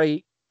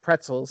everybody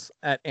pretzels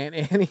at Aunt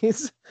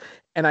Annie's,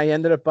 and I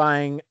ended up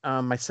buying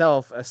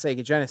myself a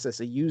Sega Genesis,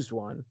 a used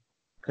one,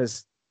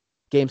 because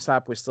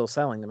GameStop was still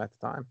selling them at the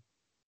time.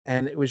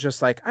 And it was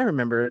just like I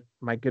remember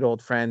my good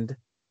old friend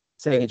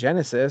Sega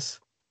Genesis,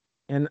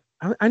 and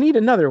I need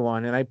another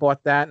one, and I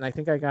bought that, and I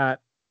think I got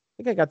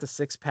the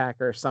 6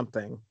 pack or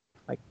something,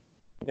 like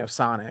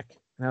Sonic,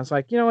 and I was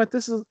like, you know what,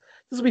 this will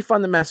be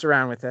fun to mess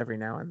around with every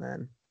now and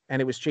then,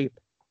 and it was cheap,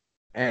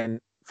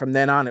 and from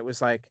then on, it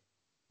was like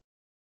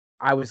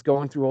I was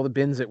going through all the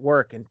bins at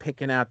work and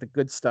picking out the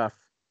good stuff,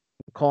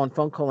 calling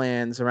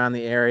Funkolands around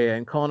the area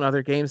and calling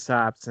other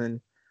GameStops.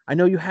 And I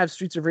know you have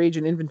Streets of Rage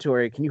in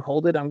inventory. Can you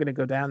hold it? I'm going to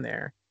go down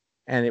there.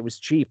 And it was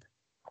cheap.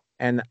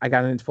 And I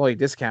got an employee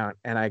discount,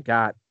 and I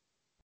got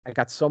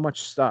so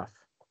much stuff.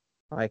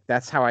 Like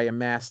that's how I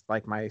amassed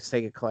like my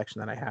Sega collection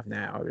that I have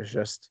now. It was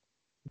just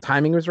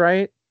timing was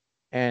right,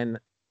 and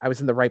I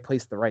was in the right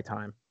place at the right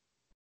time.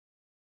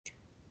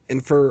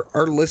 And for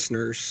our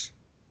listeners,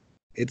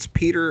 it's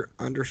Peter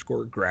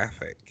underscore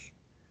graphic.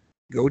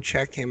 Go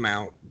check him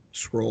out.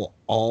 Scroll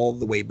all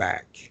the way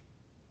back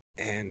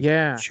and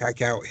Yeah,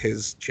 check out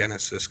his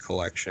Genesis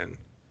collection.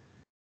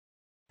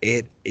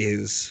 It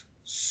is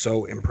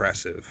so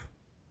impressive.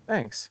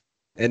 thanks.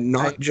 And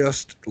I not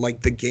just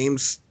like the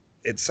games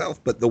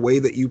itself, but the way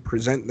that you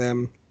present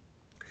them,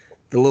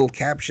 the little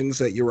captions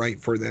that you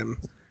write for them.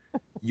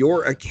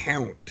 Your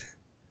account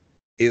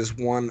is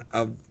one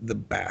of the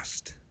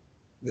best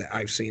that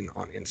I've seen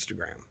on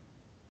Instagram.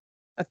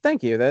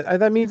 Thank you.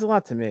 That means a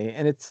lot to me,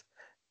 and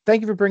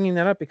thank you for bringing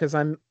that up because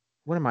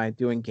what am I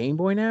doing? Game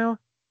Boy now,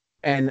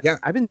 and Yeah.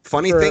 I've been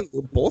Funny for thing,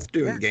 we're both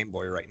doing yeah. Game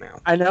Boy right now.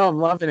 I know I'm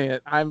loving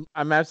it. I'm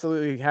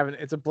absolutely having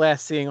it's a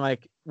blast seeing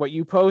like what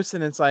you post,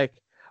 and it's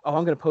like, oh,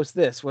 I'm gonna post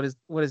this. What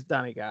is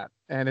Donnie got?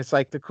 And it's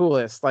like the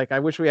coolest. Like I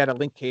wish we had a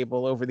link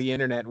cable over the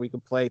internet and we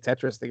could play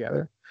Tetris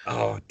together.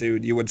 Oh,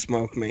 dude, you would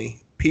smoke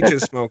me.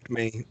 Peaches smoked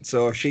me,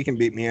 so if she can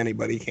beat me,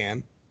 anybody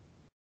can.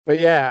 But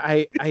yeah,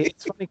 I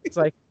it's funny because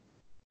like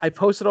I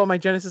posted all my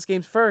Genesis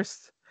games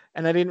first,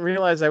 and I didn't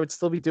realize I would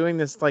still be doing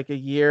this like a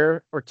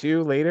year or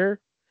two later.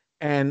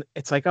 And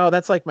it's like, oh,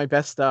 that's like my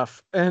best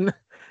stuff. And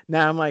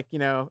now I'm like,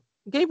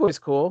 Game Boy's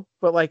cool,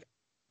 but like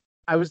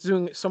I was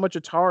doing so much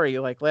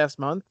Atari like last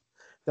month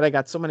that I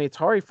got so many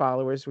Atari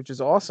followers, which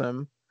is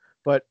awesome.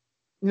 But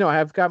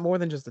I've got more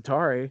than just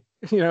Atari.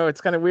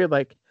 It's kind of weird.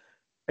 Like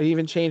I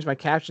even changed my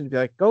caption to be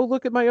like, "Go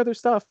look at my other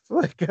stuff."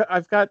 Like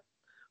I've got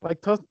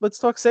like let's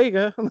talk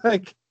Sega.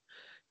 Like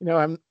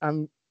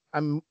I'm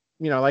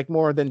like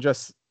more than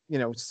just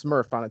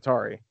Smurf on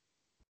Atari.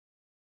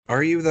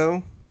 Are you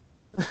though?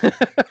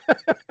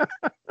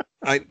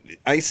 I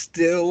I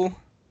still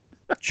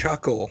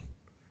chuckle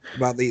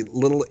about the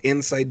little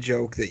inside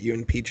joke that you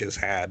and Peaches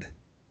had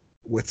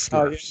with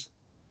Oh, Smurfs.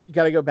 you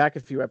got to go back a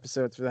few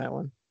episodes for that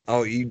one.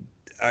 Oh,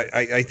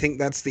 I think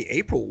that's the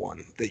April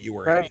one that you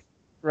were in. Right,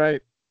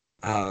 right.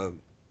 Uh,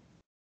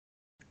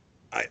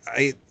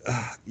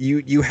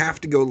 you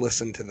have to go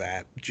listen to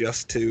that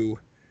just to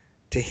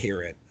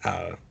hear it.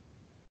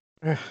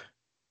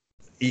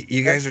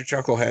 You guys are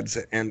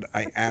chuckleheads, and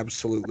I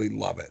absolutely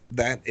love it.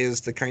 That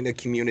is the kind of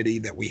community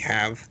that we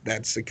have.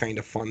 That's the kind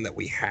of fun that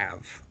we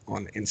have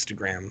on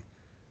Instagram.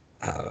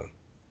 Uh,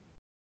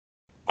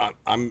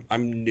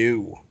 I'm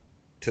new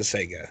to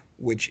Sega,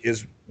 which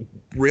is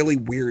really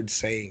weird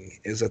saying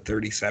as a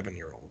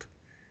 37-year-old,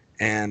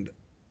 and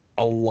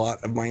a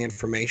lot of my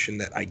information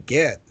that I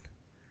get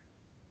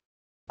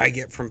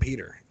from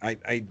Peter.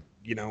 I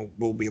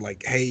will be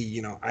like,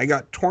 hey, I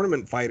got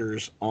Tournament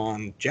Fighters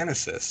on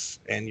Genesis,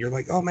 and you're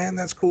like, oh man,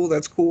 that's cool,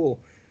 that's cool.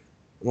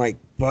 I'm like,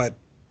 but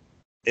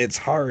it's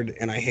hard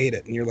and I hate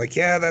it, and you're like,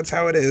 yeah, that's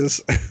how it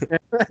is.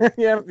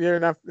 Yeah, you're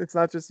enough. It's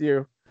not just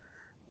you.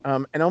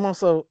 And I'm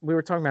also we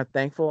were talking about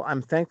thankful.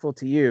 I'm thankful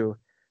to you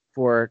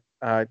for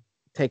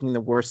taking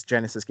the worst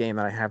Genesis game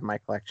that I have in my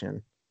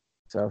collection.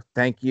 So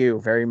thank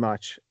you very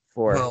much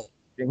for Well,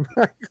 being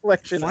my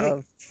collection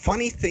of.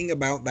 funny thing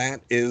about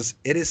that is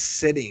it is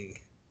sitting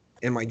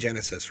in my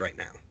Genesis right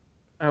now.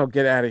 Oh,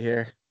 get out of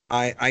here!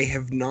 I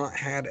have not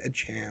had a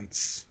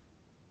chance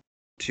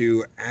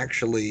to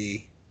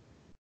actually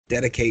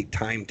dedicate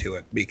time to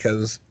it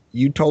because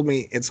you told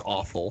me it's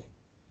awful.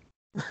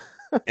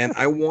 And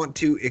I want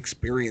to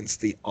experience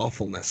the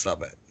awfulness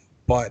of it.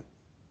 But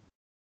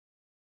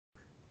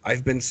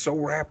I've been so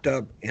wrapped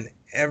up in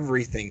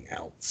everything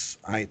else.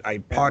 I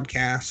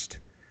podcast,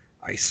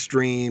 I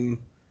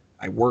stream,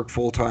 I work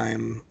full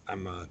time.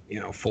 I'm a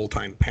full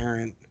time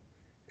parent,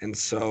 and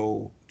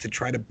so to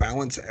try to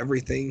balance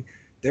everything,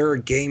 there are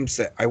games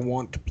that I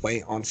want to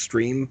play on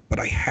stream, but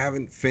I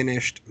haven't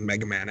finished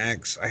Mega Man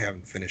X. I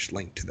haven't finished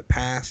Link to the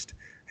Past.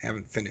 I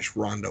haven't finished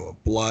Rondo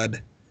of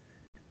Blood.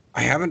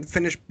 I haven't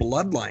finished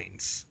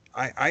Bloodlines.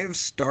 I have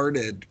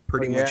started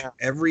pretty much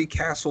every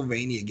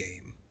Castlevania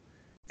game,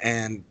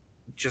 and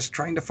just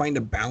trying to find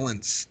a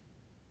balance.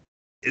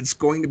 It's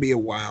going to be a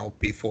while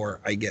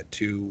before I get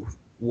to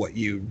what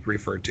you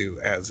refer to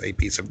as a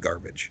piece of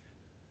garbage.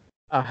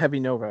 Heavy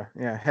Nova.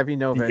 Yeah, Heavy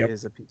Nova Yep.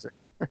 is a piece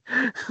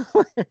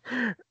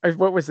of.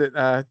 What was it?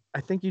 I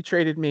think you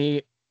traded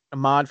me a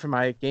mod for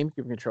my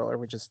GameCube controller,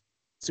 which is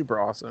super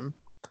awesome.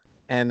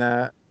 And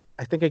I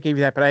think I gave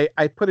you that, but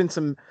I put in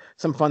some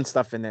fun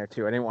stuff in there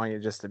too. I didn't want you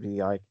just to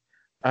be like,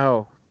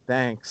 oh,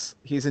 thanks.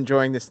 He's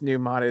enjoying this new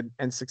modded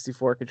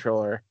N64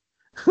 controller.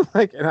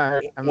 Like, and I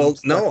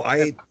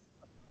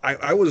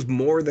was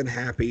more than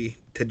happy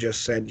to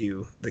just send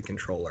you the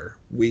controller.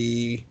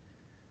 We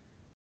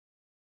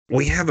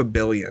have a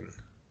billion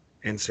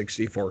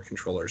N64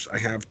 controllers. I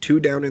have 2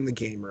 down in the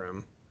game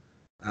room.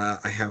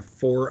 I have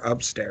 4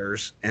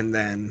 upstairs, and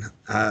then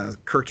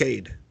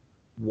Kirkade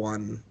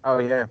won. Oh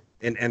yeah.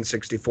 An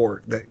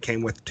N64 that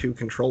came with 2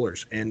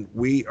 controllers, and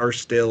we are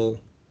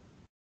still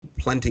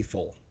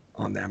plentiful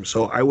on them.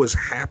 So I was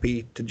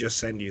happy to just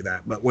send you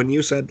that. But when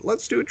you said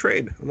let's do a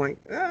trade, I'm like,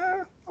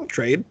 I'll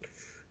trade.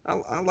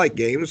 I like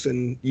games,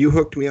 and you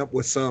hooked me up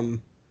with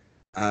some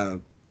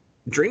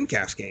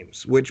Dreamcast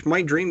games, which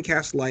my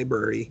Dreamcast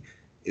library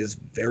is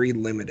very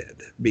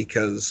limited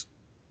because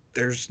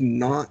there's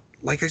not,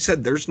 like I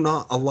said, there's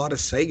not a lot of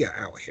Sega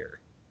out here,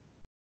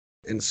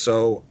 and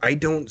so I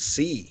don't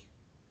see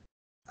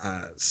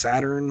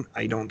Saturn,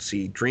 I don't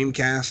see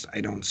Dreamcast,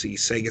 I don't see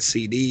Sega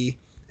CD,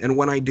 and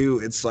when I do,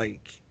 it's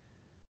like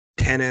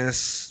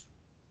tennis,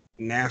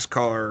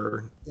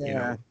 NASCAR,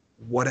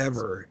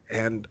 whatever.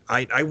 And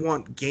I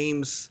want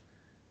games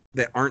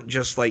that aren't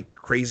just like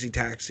Crazy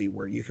Taxi,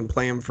 where you can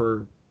play them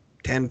for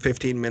 10,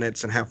 15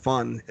 minutes and have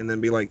fun and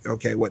then be like,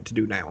 okay, what to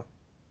do now?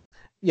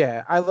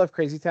 Yeah, I love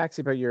Crazy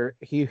Taxi, but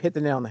he hit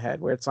the nail on the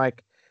head where it's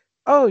like,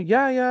 oh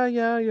yeah, yeah,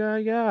 yeah, yeah,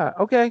 yeah,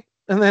 okay,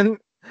 and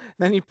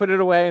then you put it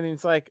away, and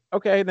it's like,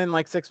 okay, then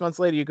like 6 months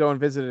later you go and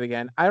visit it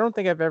again. I don't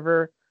think I've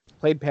ever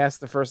played past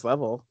the first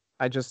level.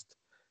 I just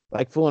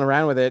like fooling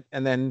around with it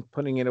and then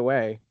putting it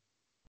away.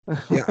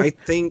 Yeah, I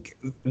think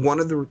one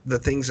of the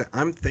things that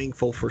I'm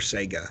thankful for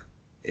Sega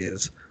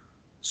is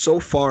so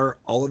far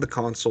all of the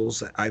consoles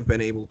that I've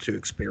been able to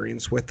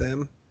experience with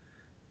them,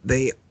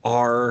 they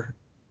are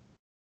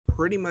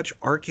pretty much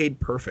arcade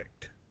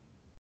perfect.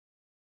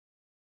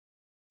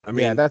 I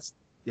Yeah, mean, that's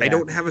I yeah.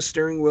 don't have a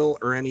steering wheel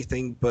or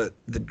anything, but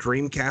the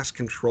Dreamcast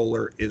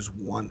controller is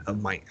one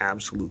of my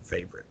absolute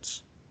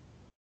favorites.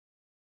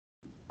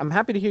 I'm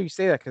happy to hear you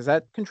say that because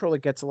that controller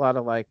gets a lot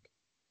of like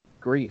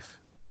grief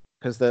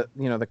because the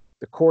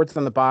cord's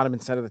on the bottom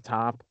instead of the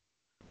top.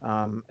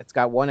 It's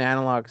got one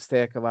analog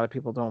stick. A lot of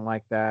people don't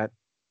like that.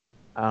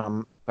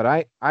 But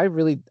I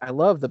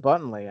love the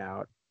button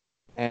layout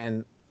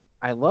and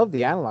I love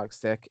the analog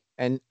stick.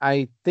 And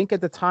I think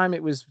at the time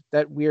it was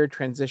that weird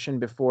transition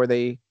before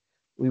we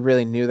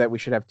really knew that we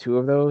should have two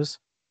of those.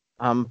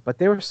 But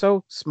they were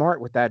so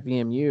smart with that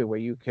VMU where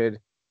you could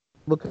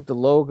look at the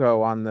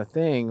logo on the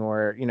thing,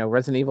 or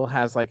Resident Evil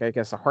has like I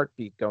guess a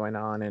heartbeat going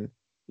on, and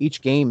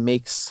each game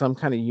makes some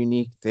kind of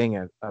unique thing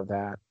of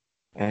that.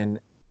 And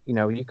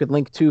you could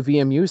link two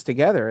VMUs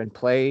together and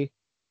play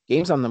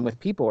games on them with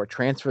people or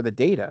transfer the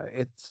data.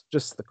 It's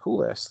just the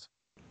coolest,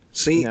 you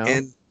See, know?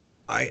 and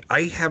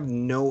I have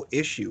no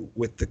issue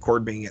with the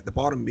cord being at the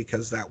bottom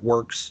because that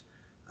works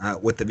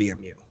with the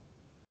VMU.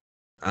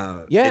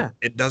 Yeah,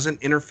 It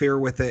doesn't interfere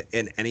with it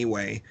in any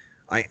way.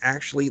 I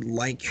actually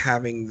like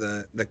having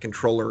the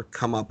controller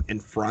come up in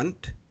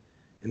front,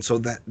 and so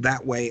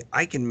that way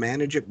I can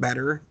manage it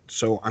better.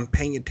 So I'm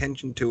paying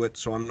attention to it,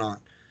 so I'm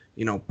not,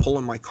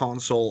 pulling my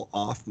console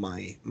off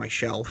my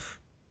shelf.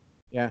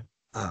 yeah.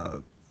 Uh,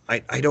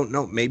 I don't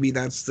know. Maybe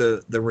that's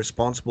the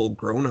responsible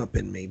grown up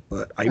in me,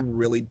 but I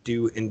really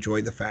do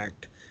enjoy the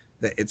fact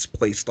that it's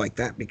placed like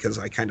that because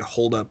I kind of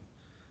hold up,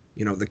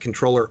 the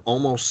controller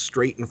almost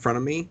straight in front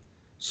of me,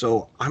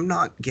 so I'm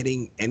not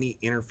getting any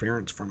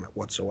interference from it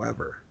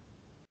whatsoever.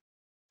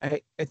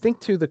 I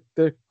think too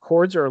the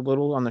chords are a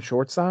little on the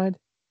short side.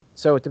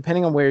 So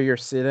depending on where you're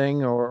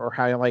sitting or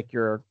how like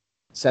your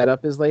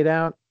setup is laid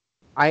out,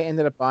 I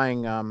ended up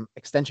buying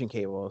extension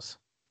cables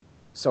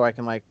so I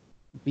can like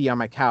be on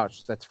my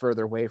couch that's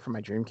further away from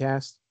my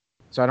Dreamcast.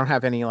 So I don't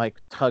have any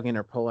like tugging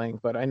or pulling,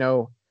 but I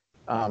know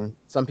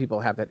some people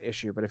have that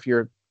issue. But if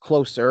you're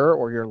closer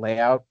or your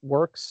layout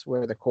works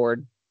where the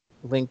cord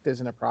linked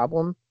isn't a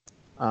problem,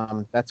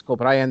 that's cool.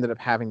 But I ended up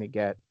having to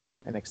get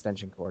an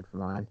extension cord for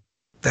mine.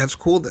 That's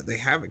cool that they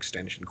have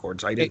extension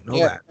cords. I didn't know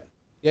Yeah, that.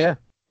 yeah,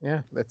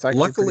 yeah. That's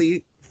actually pretty.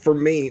 Luckily for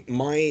me,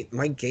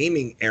 my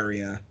gaming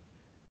area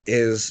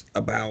is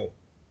about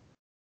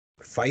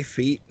 5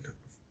 feet,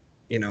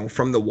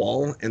 from the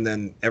wall, and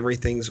then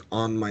everything's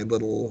on my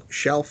little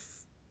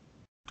shelf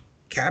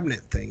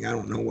cabinet thing. I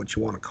don't know what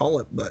you want to call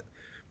it, but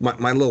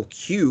my little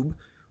cube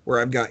where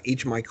I've got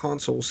each of my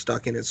consoles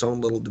stuck in its own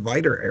little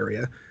divider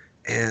area.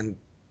 And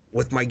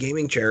with my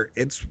gaming chair,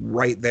 it's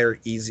right there,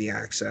 easy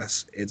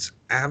access. It's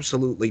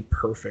absolutely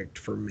perfect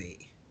for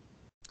me.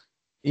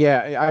 Yeah,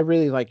 I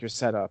really like your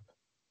setup.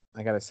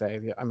 I gotta say,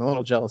 yeah, I'm a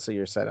little jealous of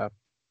your setup.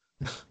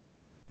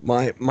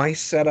 My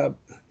setup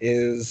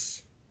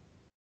is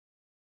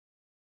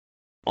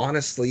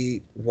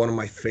honestly one of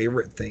my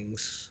favorite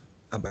things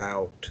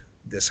about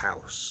this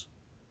house.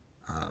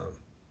 Um,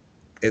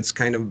 it's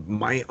kind of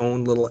my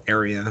own little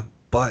area,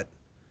 but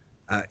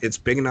it's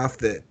big enough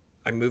that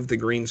I move the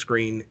green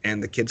screen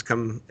and the kids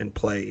come and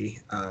play.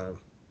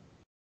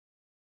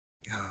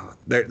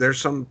 There's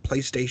some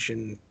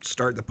PlayStation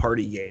Start the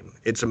Party game.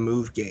 It's a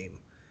move game,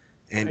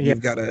 and Yeah,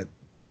 you've got to,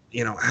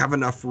 have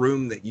enough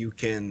room that you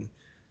can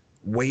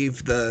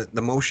wave the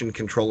motion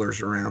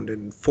controllers around,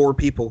 and four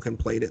people can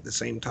play it at the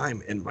same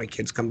time. And my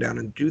kids come down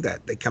and do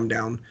that. They come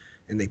down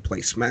and they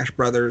play Smash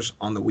Brothers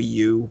on the Wii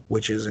U,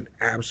 which is an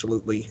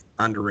absolutely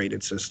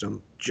underrated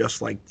system,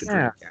 just like the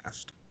yeah,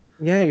 Dreamcast.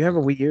 yeah. You have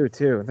a Wii U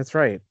too. That's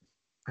right.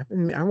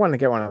 I want to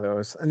get one of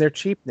those, and they're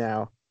cheap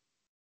now.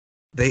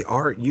 They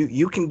are,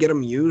 you can get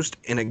them used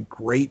in a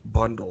great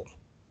bundle.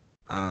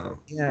 Uh,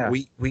 Yeah,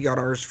 we got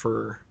ours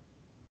for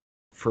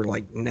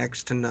like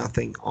next to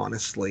nothing,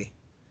 honestly,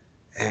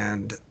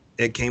 and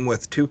it came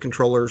with two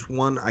controllers.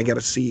 One I got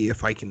to see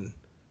if I can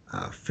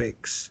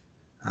fix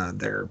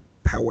their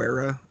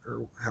Powera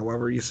or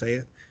however you say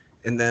it,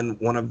 and then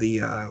one of the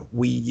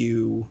Wii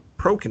U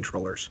Pro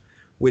controllers,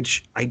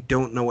 which I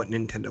don't know what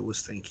Nintendo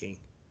was thinking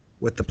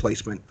with the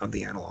placement of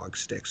the analog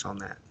sticks on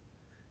that.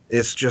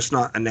 It's just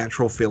not a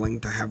natural feeling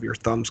to have your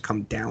thumbs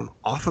come down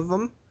off of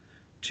them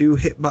to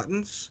hit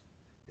buttons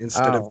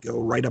instead of oh, go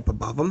right up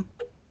above them.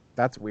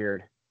 that's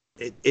weird.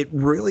 It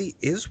really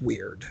is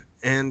weird.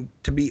 And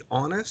to be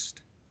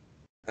honest,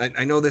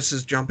 I know this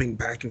is jumping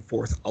back and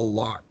forth a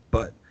lot,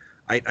 but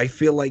I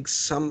feel like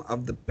some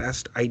of the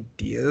best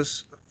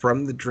ideas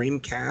from the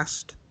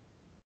Dreamcast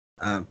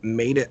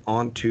made it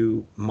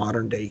onto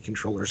modern day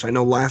controllers. I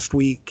know last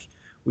week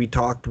we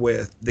talked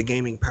with the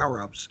gaming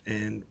power ups,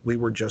 and we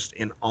were just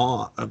in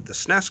awe of the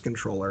SNES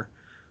controller.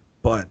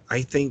 But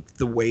I think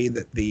the way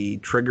that the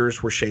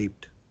triggers were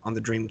shaped on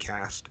the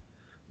Dreamcast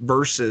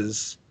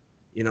versus,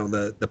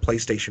 the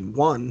PlayStation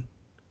 1,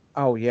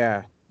 Oh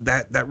yeah,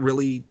 that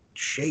really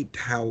shaped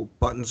how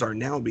buttons are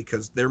now,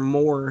 because they're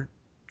more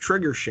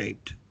trigger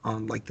shaped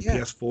on like the yeah,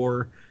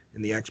 PS4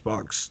 and the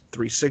Xbox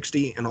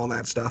 360 and all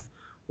that stuff.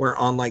 Where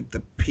on like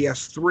the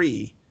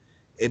PS3,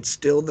 it's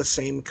still the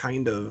same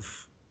kind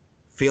of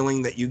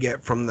feeling that you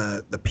get from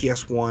the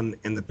PS1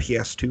 and the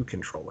PS2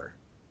 controller.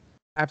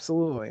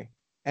 absolutely.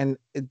 And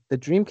the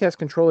Dreamcast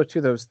controller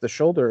too, the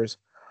shoulders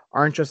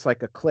aren't just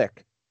like a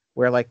click,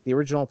 where like the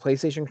original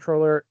PlayStation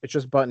controller, it's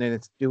just button and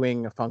it's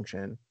doing a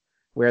function.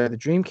 Where the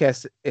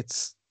Dreamcast,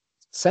 it's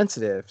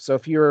sensitive. So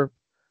if you're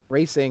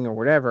racing or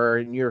whatever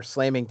and you're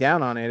slamming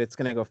down on it, it's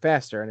going to go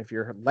faster. And if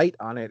you're light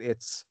on it,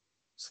 it's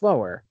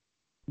slower.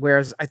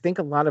 Whereas I think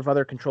a lot of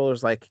other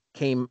controllers like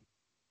came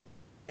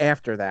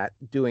after that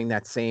doing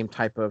that same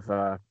type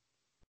of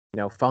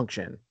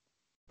function.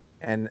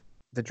 And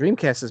the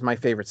Dreamcast is my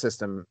favorite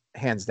system,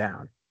 hands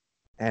down.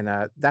 And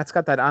that's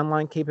got that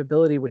online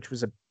capability, which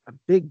was a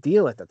big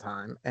deal at the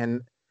time.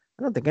 And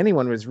I don't think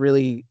anyone was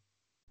really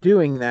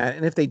doing that.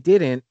 And if they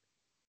didn't,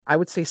 I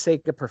would say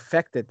Sega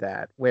perfected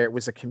that, where it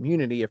was a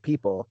community of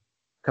people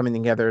coming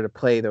together to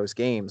play those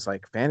games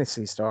like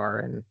Fantasy Star,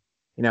 and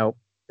you know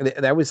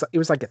it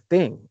was like a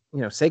thing.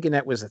 Sega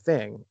Net was a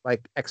thing,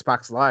 like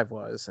Xbox Live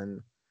was,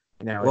 and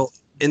Well,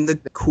 and the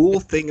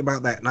cool thing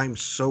about that, and I'm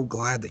so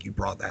glad that you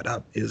brought that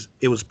up, is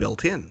it was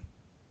built in.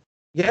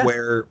 yeah,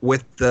 Where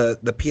with the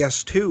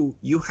PS2,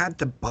 you had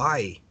to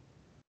buy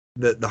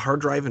the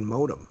hard drive and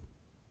modem.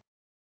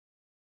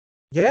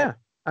 yeah.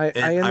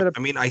 And I ended up I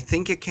mean, I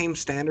think it came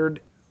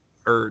standard,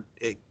 or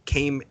it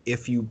came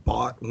if you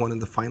bought one of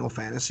the Final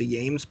Fantasy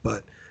games.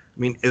 But I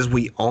mean, as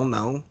we all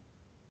know,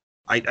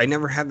 I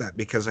never had that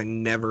because I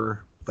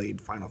never played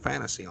Final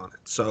Fantasy on it.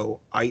 So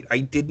I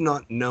did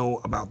not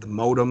know about the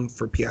modem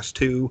for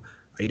PS2.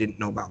 I didn't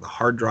know about the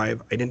hard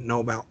drive. I didn't know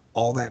about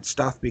all that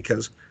stuff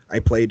because I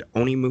played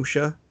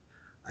Onimusha,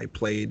 I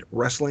played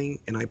wrestling,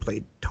 and I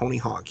played Tony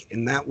Hawk.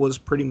 And that was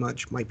pretty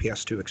much my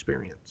PS2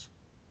 experience.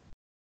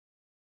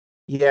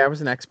 yeah, I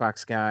was an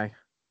Xbox guy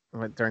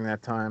during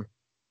that time.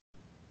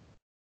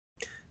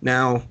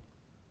 Now,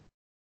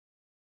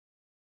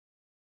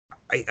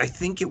 I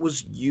think it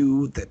was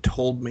you that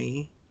told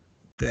me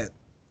that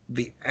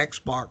the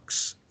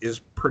Xbox is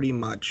pretty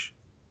much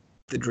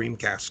the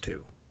Dreamcast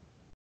too.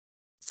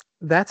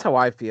 That's how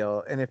I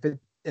feel. And if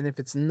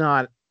it's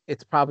not,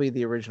 it's probably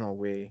the original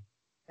Wii.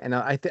 And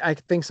I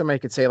think somebody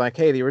could say like,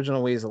 hey, the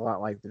original Wii is a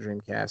lot like the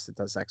Dreamcast. It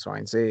does X, Y,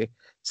 and Z.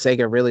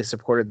 Sega really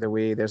supported the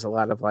Wii. There's a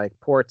lot of like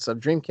ports of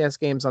Dreamcast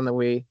games on the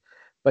Wii.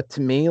 But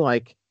to me,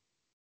 like,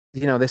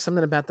 there's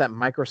something about that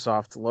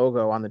Microsoft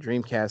logo on the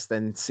Dreamcast,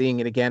 then seeing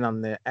it again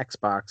on the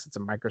Xbox. It's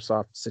a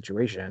Microsoft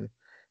situation.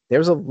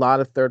 There's a lot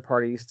of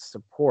third-party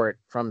support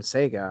from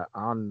Sega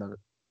on the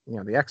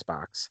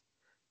Xbox.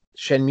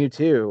 Shenmue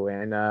 2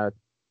 and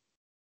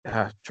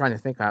trying to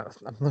think. I'm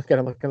looking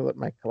at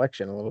my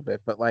collection a little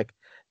bit, but like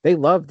they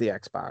loved the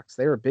Xbox.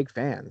 They were big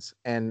fans,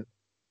 and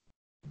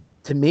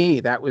to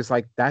me, that was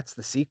like that's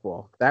the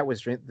sequel. That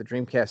was the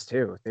Dreamcast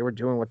 2. They were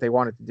doing what they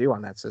wanted to do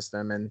on that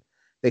system, and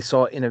they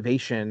saw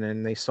innovation,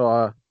 and they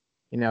saw,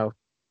 you know,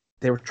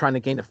 they were trying to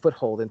gain a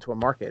foothold into a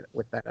market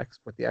with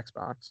with the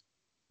Xbox.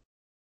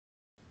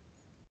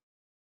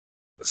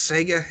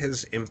 Sega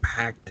has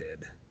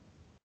impacted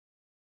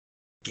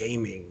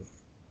gaming,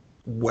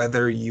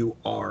 whether you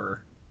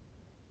are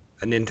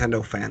a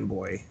Nintendo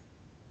fanboy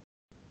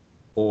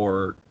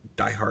or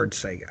diehard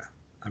Sega.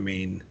 I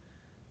mean,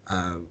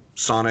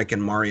 Sonic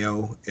and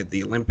Mario at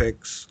the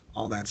Olympics,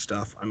 all that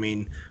stuff. I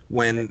mean,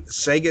 when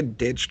Sega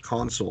ditched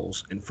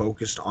consoles and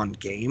focused on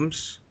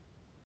games,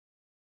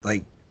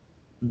 like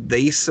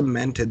they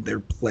cemented their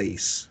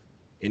place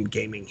in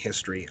gaming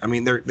history. I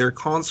mean, their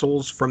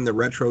consoles from the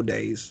retro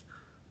days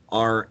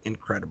are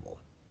incredible.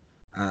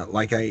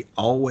 Like I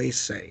always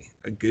say,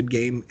 a good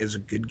game is a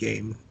good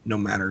game, no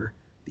matter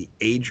the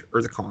age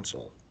or the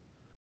console.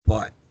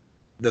 But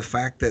the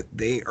fact that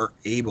they are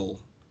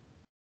able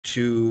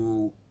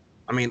to,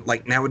 I mean,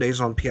 like nowadays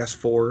on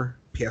PS4,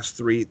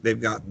 PS3, they've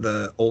got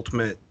the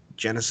Ultimate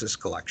Genesis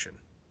Collection.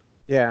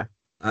 Yeah,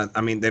 I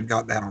mean, they've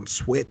got that on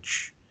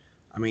Switch.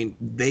 I mean,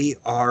 they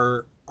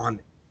are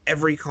on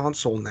every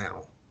console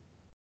now.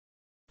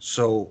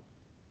 So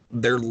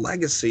their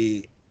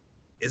legacy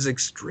is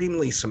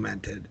extremely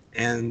cemented.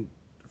 And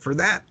for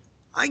that,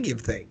 I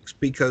give thanks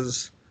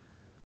because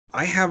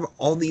I have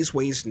all these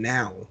ways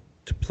now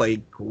to play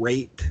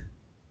great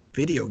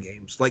video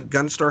games like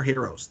Gunstar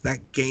Heroes.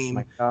 That game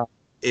my God.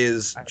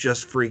 is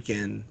just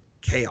freaking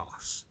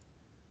chaos,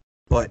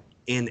 but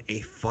in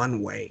a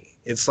fun way.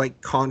 It's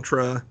like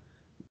Contra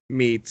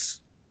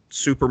meets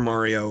Super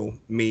Mario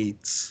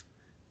meets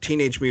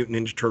Teenage Mutant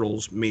Ninja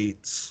Turtles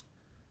meets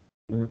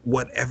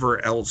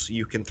whatever else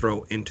you can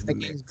throw into the That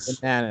game's mix.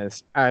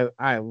 bananas.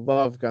 I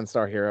love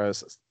Gunstar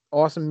Heroes.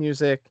 awesome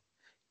music.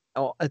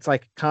 Oh, it's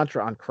like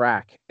Contra on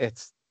crack.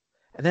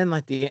 And then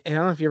like I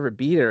don't know if you ever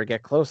beat it or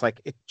get close.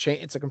 Like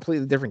it's a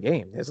completely different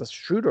game. There's a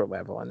shooter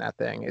level in that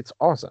thing. It's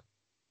awesome.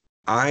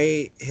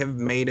 I have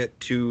made it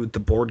to the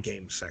board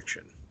game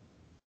section.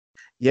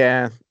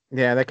 Yeah,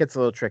 yeah, that gets a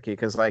little tricky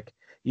because like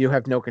you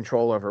have no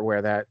control over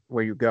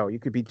where you go. You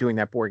could be doing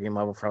that board game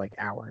level for like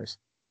hours.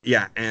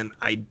 Yeah, and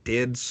I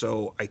did,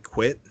 so I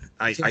quit.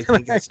 I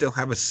think I still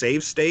have a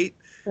save state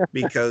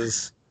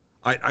because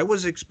I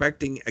was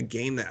expecting a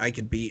game that I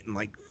could beat in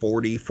like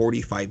 40,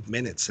 45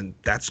 minutes, and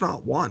that's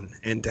not one.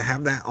 And to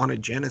have that on a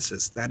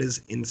Genesis, that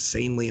is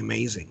insanely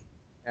amazing.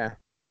 Yeah,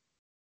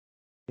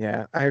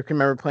 yeah. I can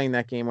remember playing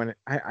that game when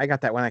I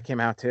got that when I came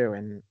out too,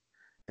 and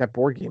that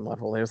board game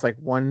level. There was like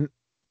one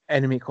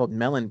enemy called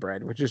Melon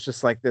Bread, which is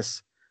just like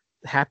this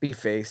happy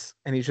face,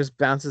 and he just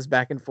bounces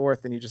back and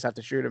forth, and you just have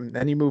to shoot him.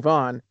 Then you move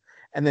on,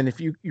 and then if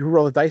you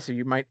roll a dice,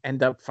 you might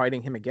end up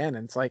fighting him again.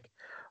 And it's like,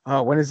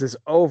 oh, when is this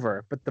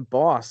over? But the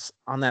boss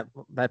on that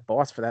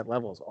boss for that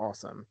level is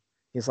awesome.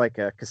 He's like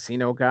a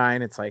casino guy,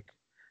 and it's like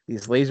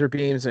these laser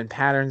beams and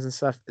patterns and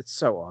stuff. It's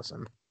so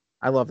awesome.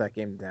 I love that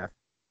game to death.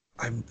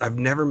 I've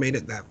never made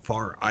it that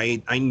far.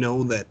 I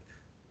know that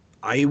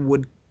I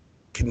would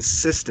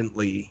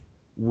consistently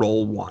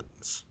roll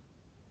ones.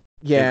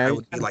 And Yeah, I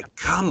would be like,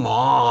 come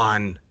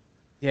on.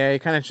 yeah, you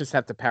kind of just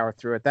have to power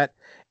through it. That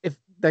if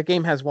that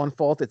game has one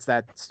fault, it's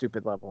that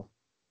stupid level.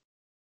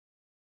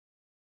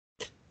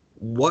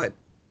 What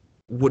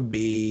would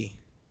be,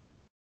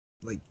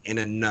 like, in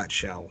a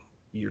nutshell,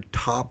 your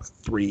top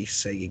three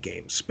Sega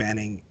games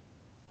spanning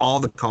all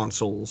the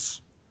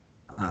consoles?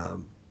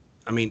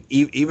 I mean,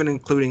 even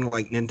including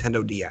like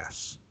Nintendo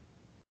DS.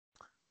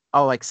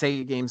 Oh, like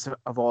Sega games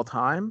of all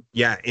time?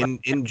 Yeah, Like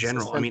in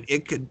general. I system? mean,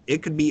 it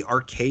could be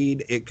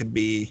arcade, it could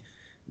be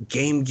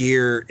Game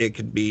Gear, it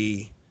could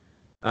be.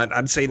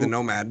 I'd say the Ooh,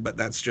 Nomad, but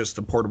that's just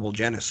the portable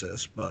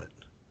Genesis. But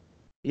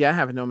yeah, I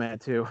have a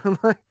Nomad too.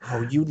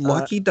 oh, you uh,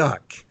 lucky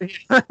duck!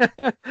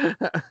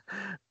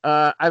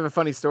 I have a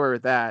funny story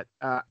with that.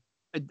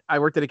 I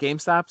worked at a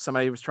GameStop.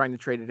 Somebody was trying to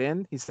trade it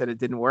in. He said it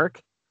didn't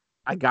work.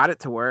 I got it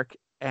to work,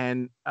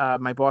 and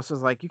my boss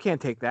was like, "You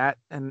can't take that."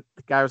 And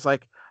the guy was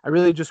like, "I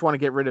really just want to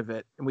get rid of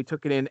it." And we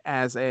took it in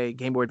as a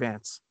Game Boy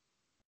Advance.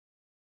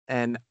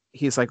 And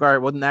he's like, "All right,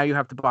 well now you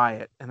have to buy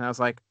it." And I was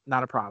like,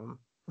 "Not a problem."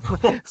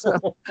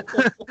 So,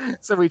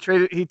 so we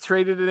traded. He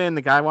traded it in.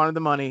 The guy wanted the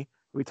money.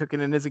 We took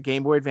it in as a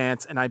Game Boy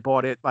Advance, and I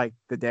bought it like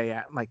the day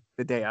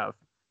of,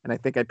 and I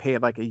think I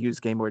paid like a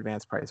used Game Boy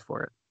Advance price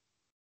for it.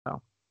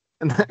 So,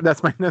 and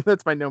that's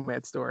my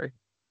Nomad story.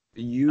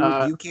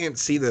 Uh, You can't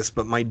see this,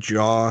 but my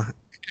jaw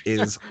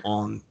is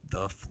on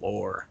the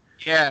floor.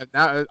 yeah,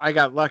 now I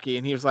got lucky,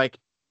 and he was like,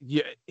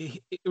 "Yeah,"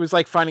 it was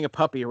like finding a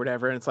puppy or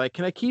whatever, and it's like,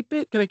 "Can I keep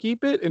it? Can I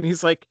keep it?" And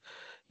he's like,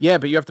 "Yeah,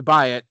 but you have to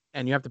buy it,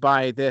 and you have to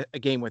buy a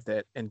game with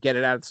it and get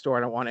it out of the store.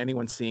 I don't want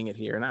anyone seeing it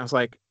here." And I was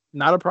like,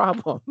 "Not a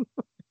problem."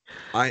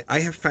 I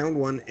have found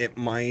one at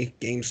my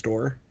game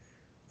store,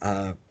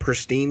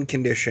 pristine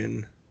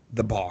condition,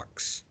 the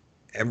box,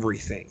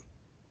 everything,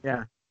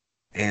 Yeah.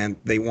 and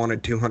they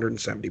wanted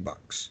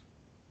 $270.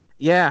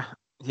 Yeah,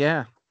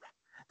 yeah.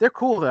 They're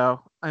cool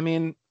though. I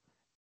mean,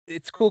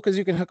 it's cool because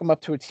you can hook them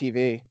up to a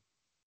TV.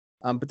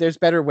 But there's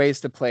better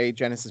ways to play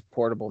Genesis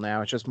Portable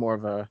now. It's just more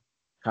of a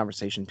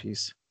conversation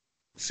piece.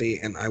 See,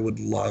 and I would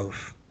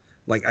love,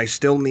 like, I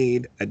still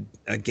need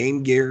a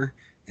Game Gear,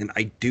 and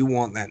I do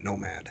want that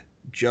Nomad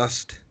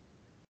just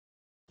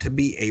to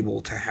be able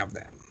to have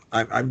them.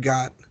 I've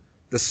got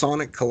the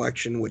Sonic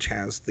collection, which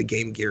has the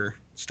Game Gear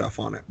stuff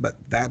on it, but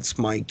that's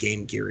my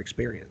Game Gear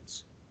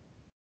experience.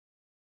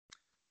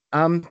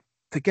 Um,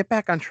 to get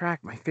back on track,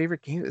 my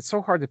favorite game. It's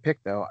so hard to pick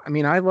though. I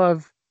mean, I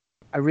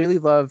really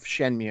love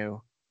Shenmue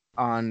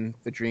on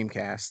the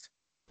Dreamcast,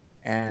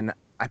 and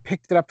I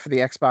picked it up for the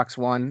Xbox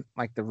One,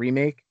 like the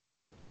remake,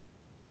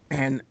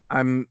 and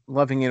I'm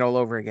loving it all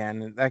over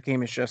again. And that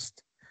game is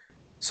just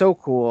so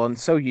cool and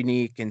so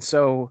unique and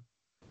so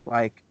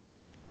like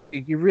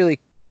you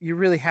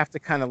really have to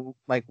kind of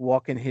like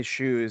walk in his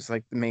shoes,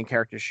 like the main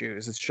character's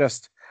shoes. It's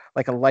just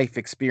like a life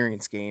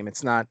experience game.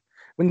 It's not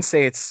wouldn't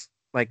say it's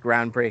like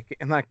groundbreaking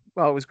and like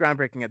well, it was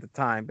groundbreaking at the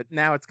time, but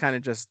now it's kind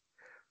of just,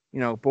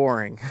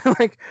 boring.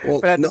 Like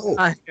Well, but at the no,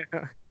 time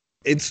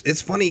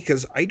it's funny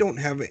because I don't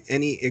have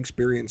any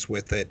experience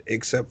with it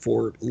except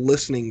for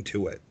listening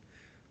to it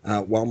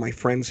while my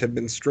friends have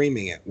been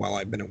streaming it while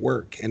I've been at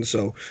work. And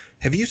so,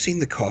 have you seen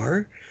the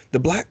car, the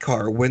black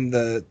car, when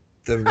the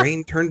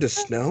rain turned to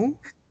snow?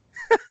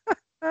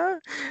 oh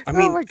I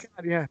mean, my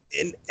god, yeah.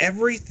 in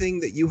everything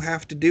that you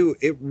have to do,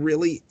 it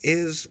really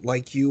is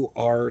like you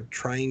are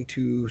trying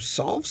to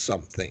solve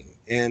something,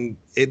 and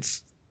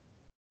it's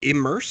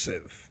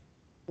immersive.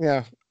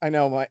 Yeah, I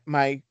know.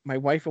 My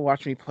wife will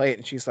watch me play it,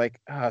 and she's like,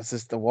 "Oh, is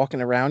this the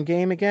walking around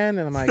game again?"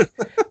 And I'm like,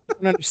 "You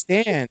don't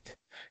understand.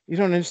 You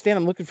don't understand.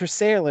 I'm looking for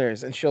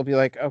sailors." And she'll be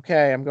like,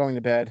 "Okay, I'm going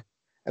to bed."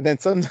 And then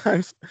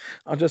sometimes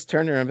I'll just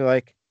turn to her and be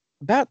like,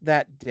 "About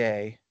that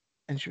day,"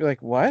 and she'll be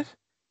like, "What?"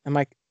 I'm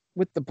like,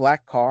 "With the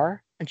black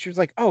car," and she was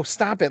like, "Oh,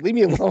 stop it, leave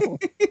me alone."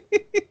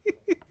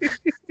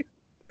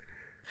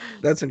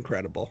 That's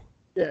incredible.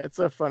 Yeah, it's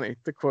so funny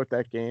to quote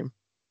that game.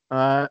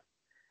 Uh,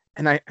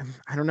 and I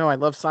don't know. I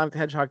love Sonic the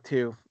Hedgehog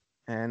too,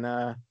 and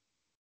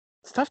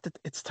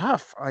it's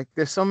tough. Like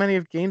there's so many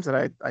of games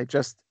that I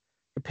just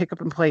could pick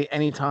up and play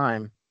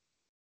anytime.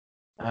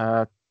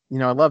 Uh,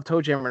 I love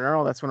Toe Jam and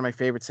Earl. That's one of my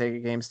favorite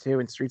Sega games too.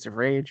 And Streets of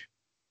Rage,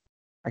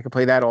 I could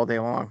play that all day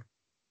long.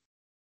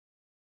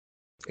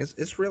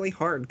 It's really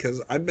hard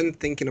because I've been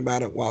thinking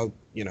about it while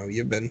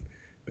you've been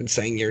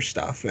saying your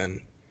stuff,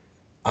 and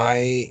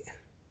I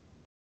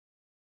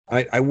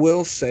I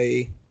will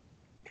say,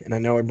 and I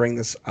know I bring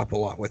this up a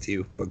lot with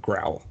you, but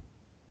Growl.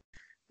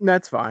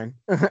 That's fine.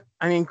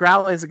 I mean,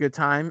 Growl is a good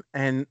time,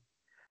 and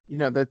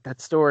that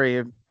story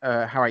of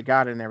how I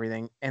got it and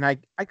everything, and I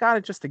got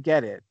it just to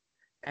get it,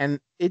 and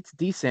it's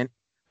decent.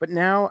 But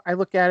now I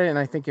look at it and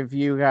I think of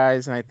you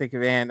guys, and I think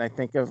of Ant, I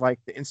think of like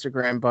the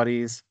Instagram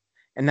buddies,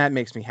 and that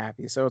makes me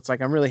happy. So it's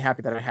like I'm really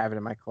happy that I have it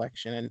in my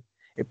collection, and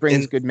it brings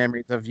And good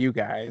memories of you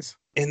guys.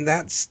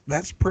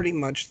 that's pretty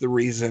much the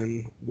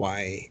reason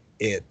why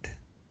it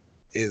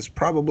is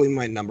probably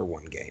my number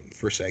one game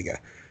for Sega,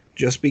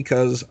 just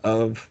because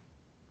of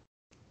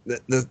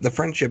the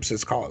friendships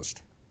it's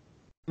caused.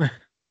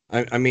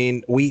 I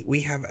mean,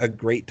 we have a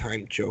great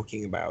time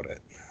joking about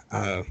it.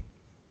 Uh,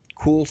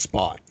 Cool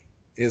Spot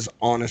is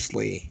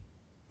honestly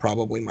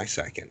probably my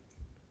second.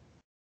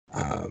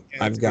 Yeah,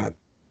 that's I've good. got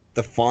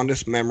the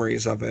fondest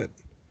memories of it.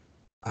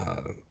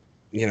 Uh,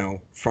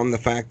 from the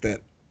fact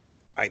that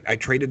I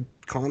traded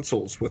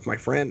consoles with my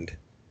friend,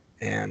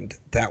 and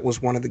that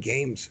was one of the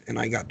games, and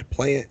I got to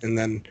play it. And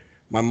then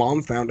my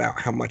mom found out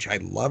how much I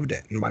loved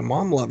it, and my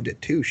mom loved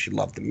it too. She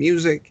loved the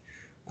music.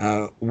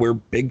 We're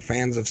big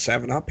fans of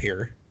Seven Up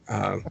here,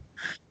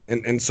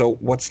 and so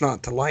what's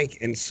not to like?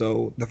 And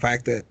so the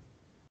fact that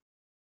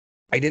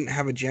I didn't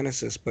have a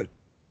Genesis, but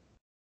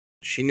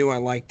she knew I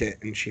liked it,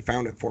 and she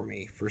found it for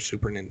me for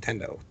Super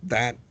Nintendo.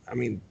 That, I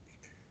mean,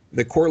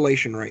 the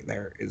correlation right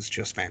there is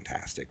just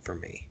fantastic for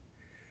me.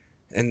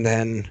 And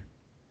then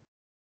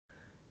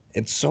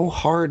it's so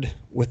hard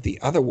with the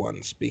other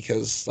ones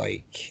because,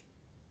 like,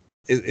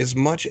 as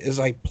much as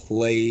I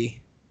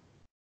play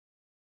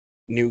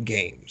new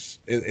games,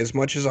 as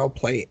much as I'll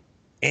play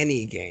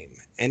any game,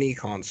 any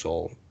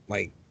console,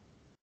 like,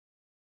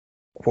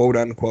 quote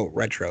unquote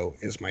retro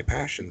is my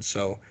passion.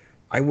 So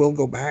I will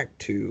go back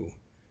to,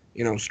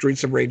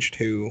 Streets of Rage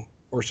 2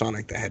 or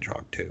Sonic the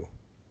Hedgehog 2.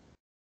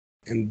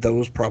 And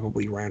those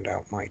probably round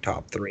out my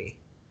top three.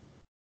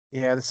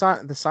 Yeah, the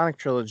Sonic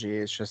trilogy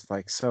is just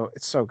like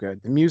it's so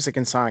good. The music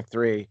in Sonic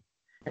 3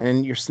 and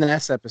in your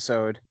SNES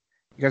episode,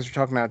 you guys were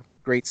talking about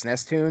great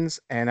SNES tunes,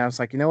 and I was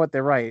like, you know what,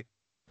 they're right.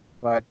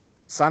 But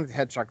Sonic the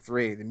Hedgehog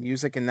 3, the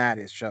music in that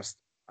is just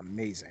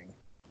amazing.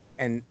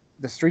 And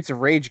the Streets of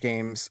Rage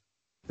games,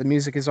 the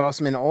music is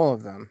awesome in all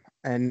of them.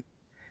 And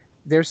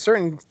there's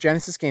certain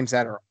Genesis games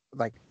that are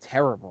like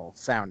terrible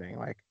sounding,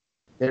 like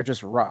they're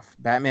just rough.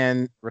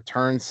 Batman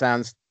Returns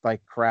sounds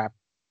like crap.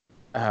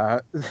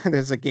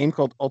 There's a game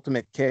called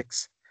Ultimate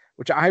Kicks,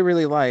 which I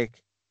really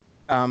like.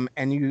 And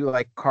you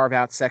like carve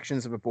out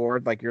sections of a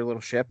board, like your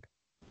little ship,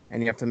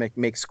 and you have to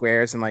make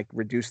squares and like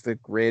reduce the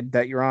grid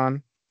that you're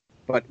on.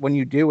 But when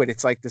you do it,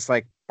 it's like this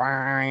like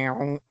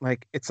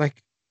it's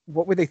like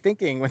what were they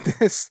thinking with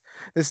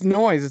this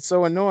noise? It's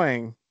so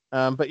annoying.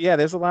 But yeah,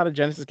 there's a lot of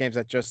Genesis games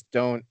that just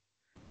don't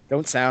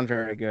sound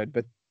very good,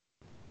 but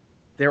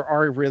there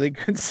are really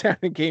good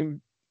sounding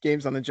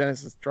games on the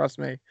Genesis. Trust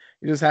me,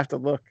 you just have to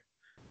look.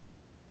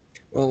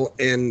 Well,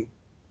 and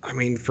I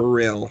mean, for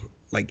real,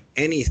 like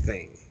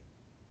anything,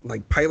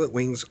 like Pilot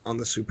Wings on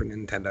the Super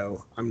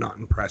Nintendo, I'm not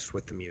impressed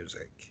with the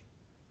music.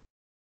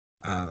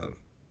 Uh,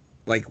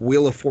 like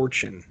Wheel of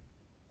Fortune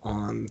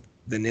on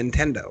the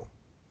Nintendo,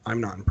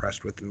 I'm not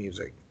impressed with the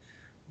music.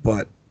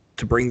 But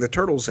to bring the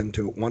Turtles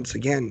into it, once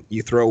again,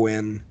 you throw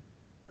in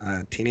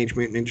Teenage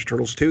Mutant Ninja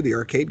Turtles 2, the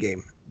arcade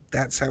game.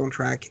 That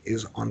soundtrack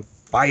is on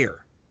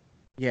fire.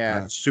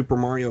 Yeah, Super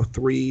Mario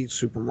 3,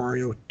 Super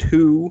Mario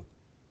 2.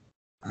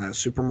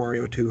 Super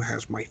Mario 2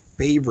 has my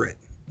favorite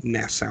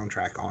NES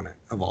soundtrack on it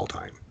of all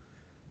time.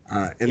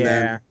 And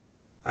then, yeah,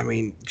 I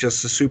mean,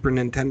 just the Super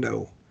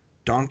Nintendo,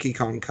 Donkey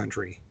Kong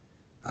Country,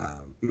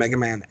 Mega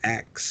Man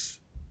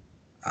X,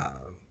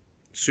 uh,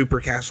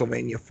 Super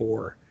Castlevania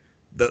 4.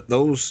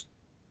 Those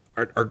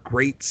are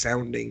great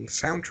sounding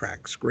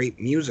soundtracks, great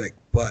music,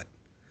 but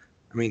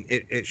I mean,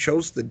 it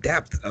shows the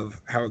depth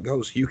of how it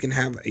goes. You can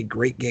have a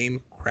great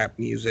game, crap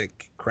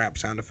music, crap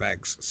sound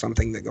effects,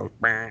 something that goes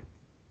bah,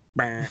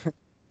 bah,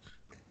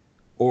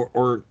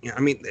 or I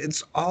mean,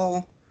 it's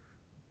all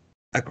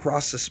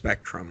across the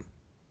spectrum,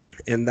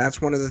 and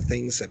that's one of the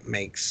things that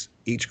makes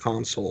each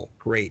console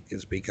great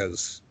is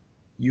because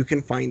you can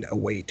find a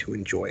way to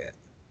enjoy it.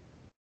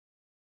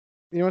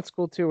 you know what's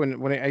cool too?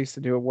 When I used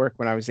to do at work,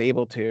 when I was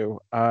able to,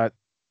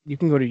 you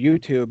can go to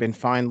YouTube and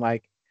find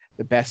like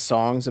the best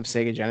songs of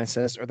Sega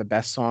Genesis or the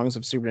best songs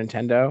of Super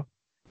Nintendo,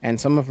 and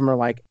some of them are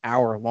like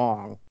hour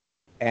long,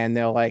 and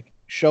they'll like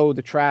show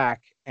the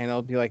track, and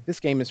it'll be like this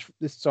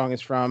song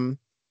is from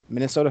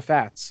Minnesota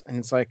Fats, and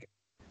it's like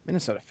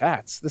Minnesota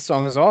Fats. This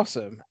song is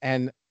awesome,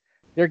 and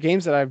there are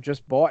games that I've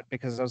just bought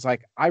because I was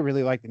like, I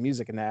really like the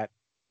music in that,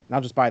 and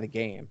I'll just buy the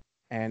game,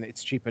 and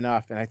it's cheap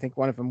enough. And I think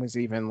one of them was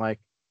even like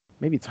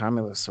maybe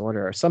Timeless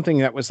Order or something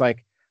that was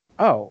like,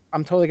 oh,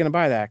 I'm totally gonna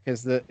buy that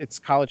because it's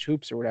college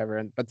hoops or whatever.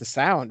 And but the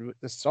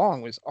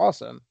song was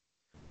awesome.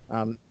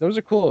 Those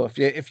are cool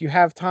if you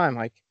have time,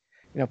 like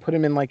put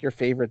them in like your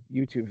favorite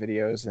YouTube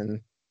videos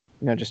and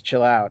just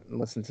chill out and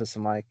listen to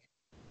some like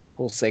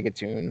cool Sega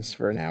tunes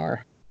for an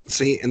hour.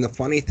 See, and the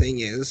funny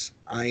thing is,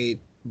 I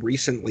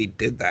recently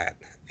did that,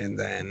 and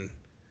then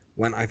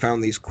when I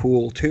found these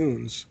cool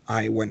tunes,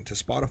 I went to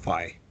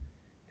Spotify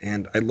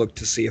and I looked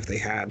to see if they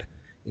had,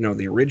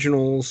 the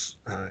originals,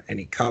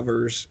 any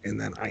covers,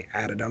 and then I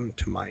added them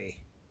to my,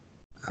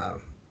 uh,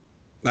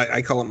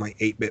 I call it my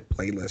 8-bit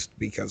playlist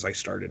because I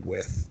started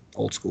with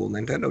old school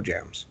Nintendo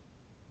jams.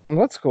 Well,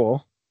 that's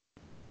cool.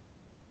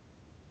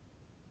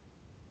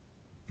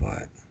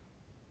 But,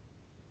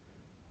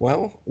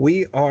 well,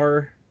 we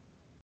are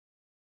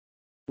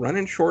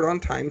running short on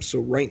time, so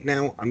right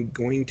now I'm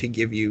going to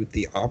give you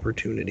the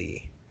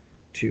opportunity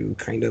to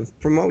kind of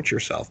promote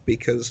yourself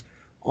because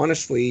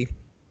honestly,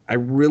 I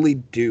really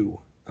do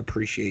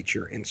appreciate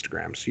your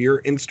Instagram. So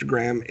your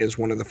Instagram is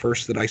one of the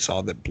first that I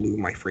saw that blew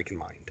my freaking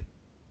mind.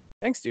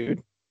 Thanks,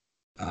 dude.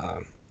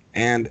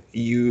 And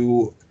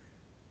you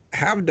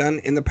have done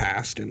in the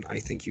past, and I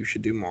think you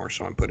should do more.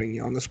 So I'm putting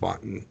you on the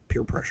spot and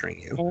peer pressuring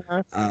you.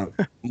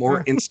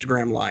 More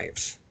Instagram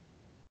lives.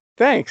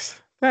 Thanks.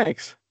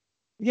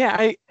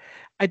 Yeah,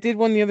 I did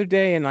one the other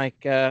day, and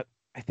like I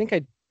think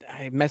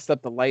I messed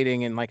up the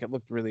lighting and like it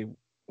looked really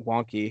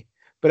wonky,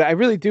 but I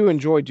really do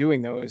enjoy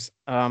doing those.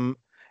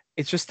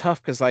 It's just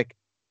tough because like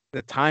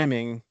the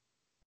timing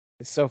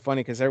is so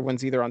funny because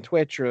everyone's either on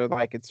Twitch or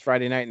like it's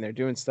Friday night and they're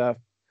doing stuff.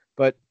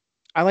 But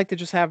I like to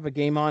just have a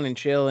game on and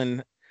chill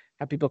and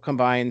have people come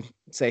by and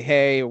say,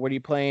 "Hey, what are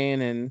you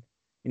playing?" And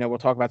we'll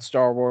talk about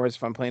Star Wars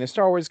if I'm playing a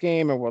Star Wars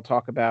game, or we'll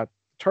talk about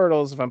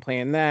Turtles if I'm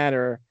playing that,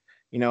 or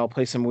I'll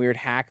play some weird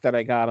hack that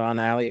I got on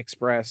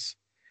AliExpress,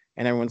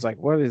 and everyone's like,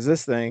 "What is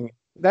this thing?"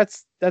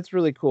 That's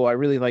really cool. I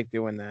really like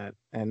doing that,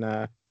 and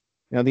the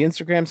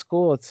Instagram's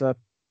cool. It's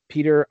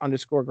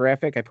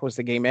Peter_graphic. I post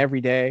a game every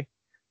day.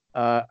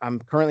 I'm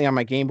currently on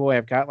my Game Boy.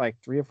 I've got like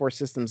 3 or 4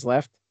 systems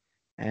left,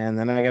 and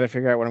then I got to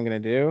figure out what I'm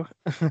going to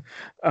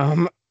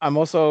do. I'm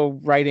also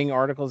writing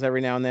articles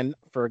every now and then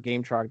for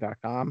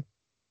GameTrog.com,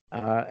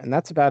 and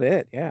that's about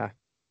it. Yeah.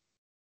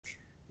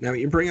 Now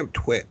you bring up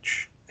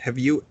Twitch. Have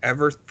you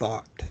ever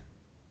thought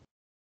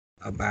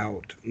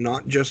about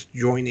not just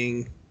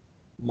joining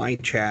my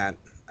chat,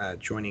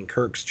 joining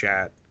Kirk's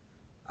chat,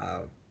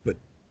 but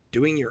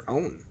doing your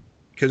own?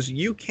 Because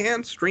you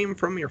can stream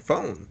from your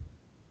phone.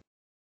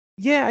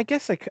 Yeah, I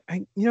guess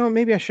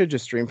maybe I should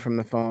just stream from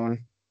the phone.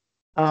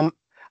 Um,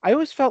 I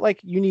always felt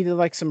like you needed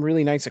like some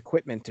really nice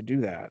equipment to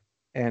do that,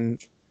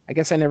 and I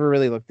guess I never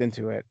really looked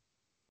into it.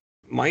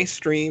 My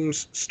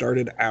streams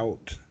started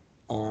out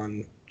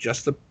on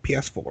just the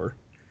PS4,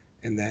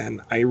 and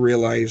then I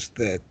realized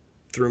that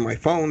through my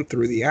phone,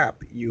 through the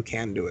app, you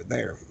can do it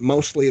there.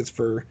 Mostly it's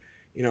for,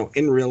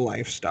 in real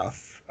life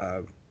stuff,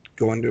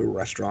 going to a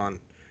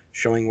restaurant,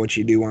 showing what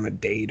you do on a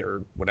date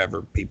or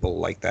whatever people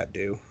like that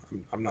do.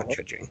 I'm not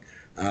judging.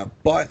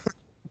 But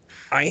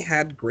I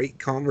had great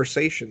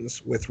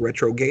conversations with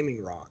Retro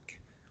Gaming Rock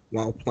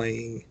while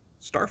playing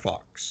Star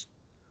Fox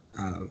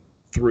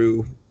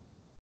through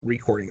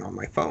recording on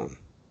my phone.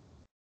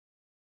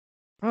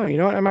 Oh, you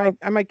know what?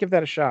 I might give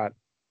that a shot.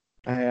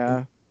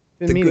 I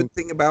The good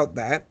thing about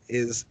that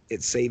is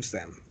it saves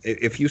them.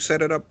 If you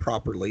set it up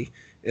properly,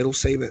 it'll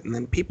save it, and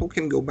then people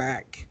can go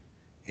back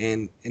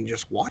and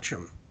just watch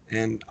them.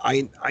 And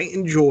I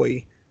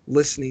enjoy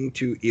listening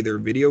to either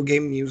video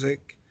game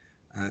music,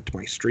 to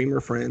my streamer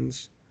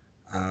friends.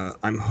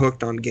 I'm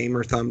hooked on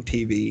Gamer Thumb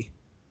TV.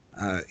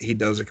 He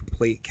does a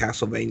complete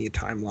Castlevania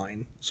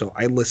timeline, so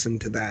I listen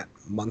to that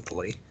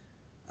monthly.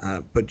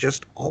 But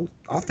just all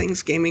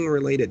things gaming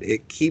related,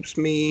 it keeps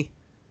me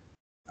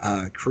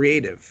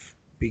creative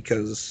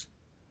because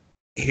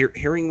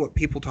hearing what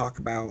people talk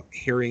about,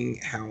 hearing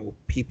how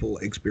people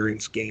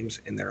experience games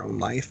in their own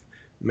life,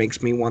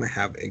 makes me want to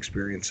have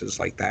experiences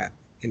like that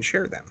and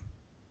share them.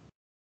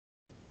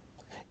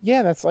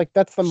 Yeah, that's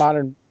the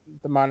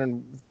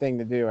modern thing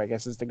to do, I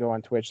guess, is to go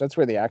on Twitch. That's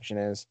where the action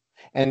is.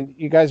 And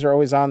you guys are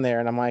always on there,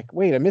 and I'm like,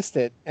 wait, I missed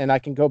it, and I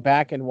can go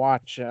back and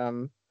watch,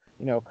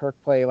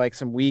 Kirk play like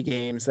some Wii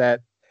games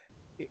that,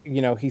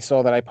 he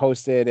saw that I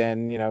posted,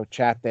 and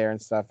chat there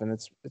and stuff, and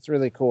it's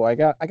really cool. I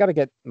got to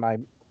get my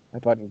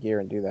button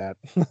gear and do that.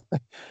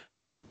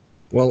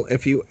 Well,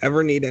 if you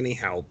ever need any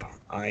help,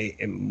 I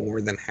am more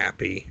than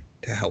happy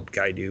to help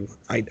guide you.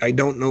 I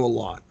don't know a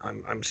lot.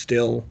 I'm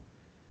still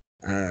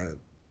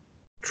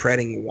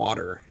treading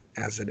water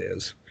as it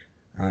is,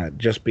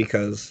 just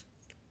because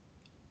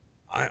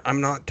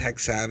I'm not tech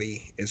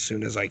savvy. As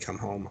soon as I come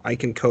home, I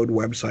can code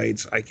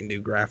websites, I can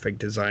do graphic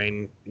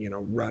design,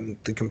 run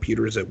the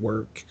computers at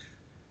work,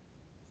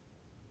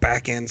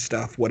 back end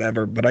stuff,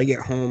 whatever. But I get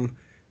home,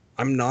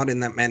 I'm not in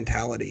that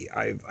mentality.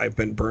 I've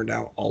been burned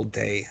out all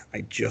day.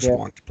 I just Yeah.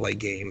 want to play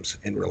games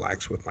and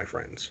relax with my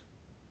friends.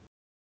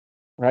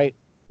 Right?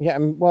 Yeah.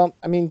 Well,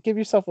 I mean, give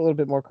yourself a little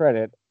bit more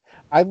credit.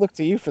 I look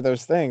to you for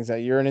those things.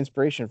 That you're an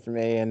inspiration for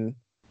me, and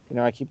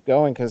I keep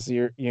going because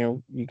you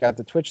got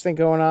the Twitch thing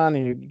going on,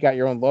 and you got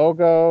your own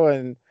logo,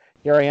 and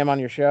here I am on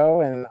your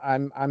show, and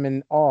I'm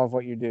in awe of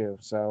what you do.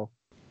 So,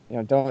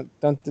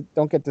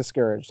 don't get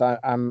discouraged.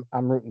 I'm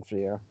rooting for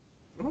you.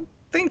 Well,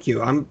 thank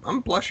you. I'm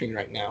blushing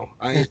right now.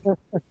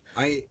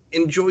 I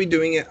enjoy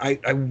doing it.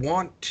 I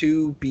want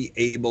to be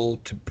able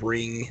to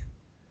bring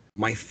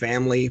my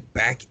family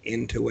back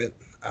into it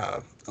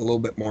a little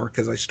bit more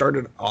because I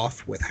started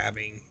off with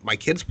having my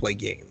kids play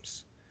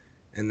games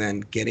and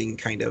then getting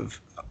kind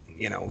of,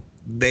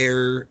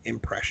 their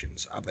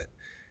impressions of it.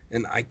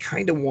 And I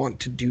kind of want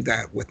to do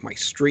that with my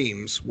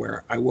streams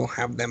where I will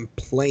have them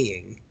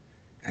playing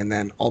and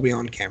then I'll be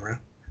on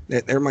camera.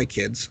 They're my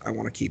kids. I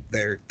want to keep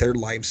their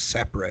lives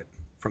separate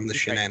from the Right.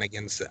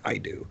 shenanigans that I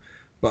do.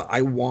 But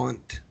I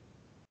want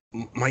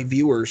my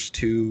viewers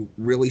to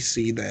really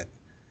see that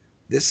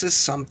this is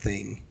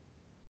something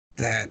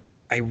that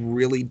I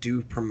really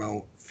do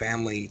promote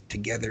family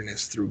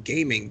togetherness through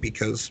gaming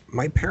because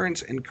my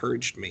parents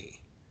encouraged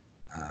me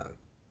uh,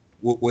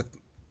 with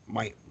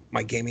my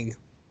gaming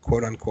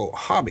quote unquote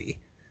hobby.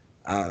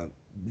 Uh,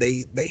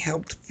 they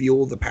helped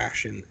fuel the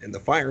passion and the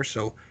fire.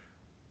 So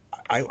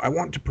I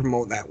want to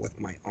promote that with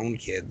my own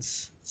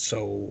kids.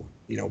 So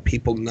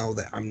people know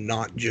that I'm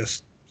not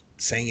just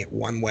saying it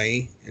one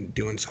way and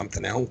doing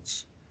something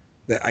else.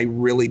 That I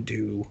really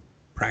do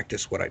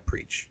practice what I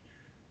preach.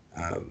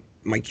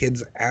 My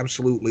kids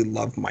absolutely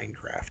love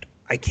Minecraft.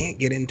 I can't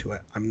get into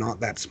it. I'm not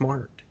that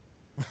smart.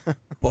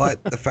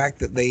 But the fact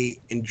that they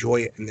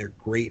enjoy it and they're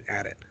great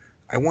at it,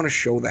 I want to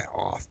show that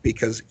off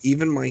because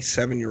even my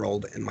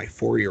 7-year-old and my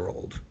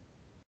 4-year-old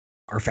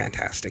are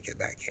fantastic at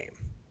that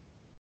game.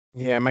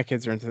 Yeah, my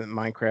kids are into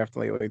Minecraft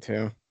lately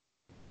too.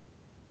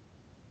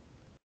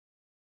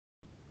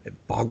 It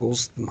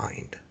boggles the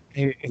mind.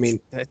 I It's mean,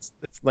 it's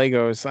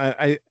Legos.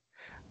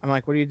 I'm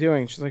like, what are you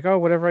doing? She's like, oh,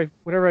 whatever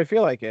I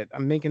feel like it.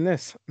 I'm making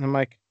this, and I'm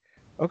like,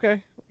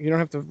 okay, you don't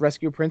have to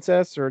rescue a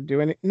princess or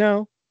do any.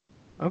 No,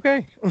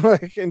 okay,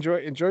 like enjoy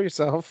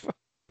yourself.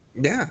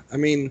 yeah, I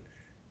mean,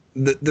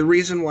 the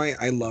reason why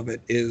I love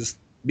it is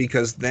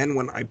because then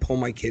when I pull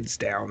my kids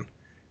down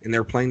and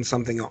they're playing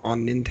something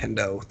on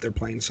Nintendo, they're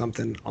playing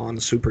something on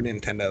Super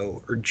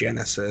Nintendo or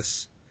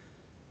Genesis,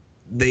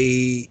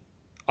 they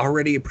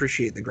already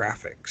appreciate the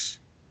graphics.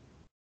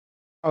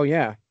 Oh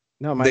yeah,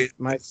 no, They they're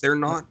my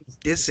not the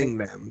same dissing thing.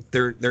 them.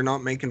 They're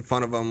not making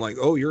fun of them like,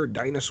 "Oh, you're a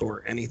dinosaur,"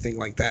 or anything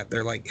like that.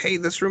 They're like, "Hey,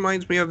 this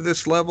reminds me of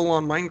this level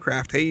on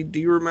Minecraft. Hey, do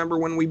you remember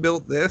when we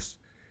built this?"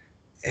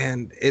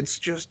 And it's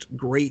just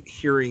great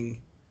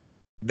hearing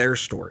their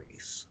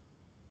stories.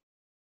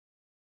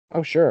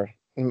 Oh sure.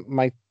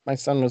 My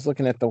son was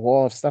looking at the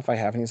wall of stuff I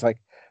have, and he's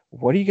like,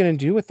 "What are you gonna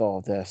do with all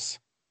of this?"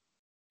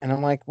 And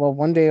I'm like, "Well,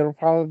 one day it'll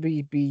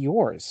probably be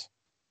yours."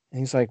 And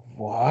he's like,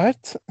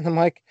 "What?" And I'm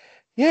like,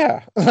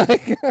 "Yeah,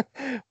 like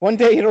one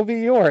day it'll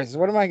be yours.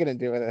 What am I gonna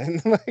do with it?"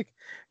 And I'm like,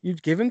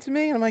 "You'd give them to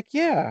me?" And I'm like,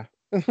 "Yeah."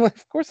 And I'm like,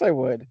 "Of course I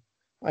would.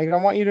 Like, I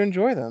want you to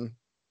enjoy them.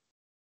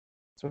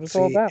 That's what it's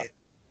all See, about."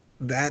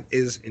 that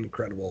is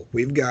incredible.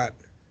 We've got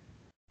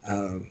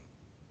um,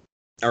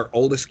 our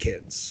oldest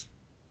kids.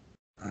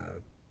 Uh,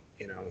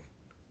 you know,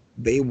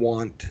 they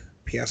want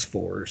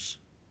PS4s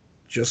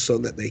just so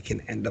that they can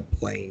end up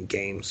playing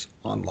games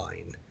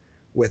online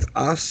with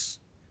us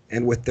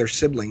and with their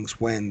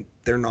siblings when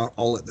they're not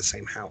all at the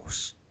same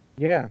house.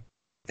 Yeah.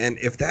 And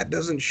if that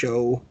doesn't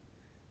show,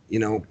 you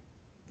know,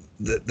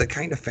 the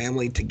kind of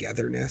family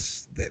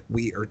togetherness that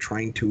we are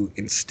trying to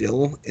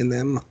instill in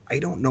them, I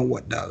don't know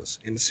what does.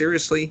 And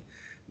seriously,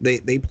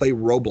 they play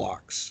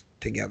Roblox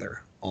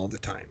together all the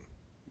time.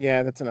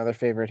 Yeah, that's another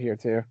favorite here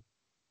too.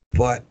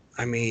 But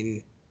I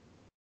mean,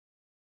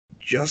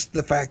 just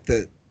the fact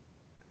that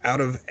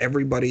out of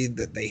everybody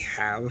that they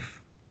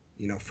have,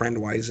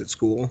 friend wise at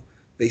school,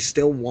 they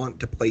still want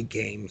to play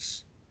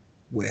games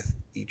with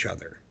each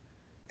other.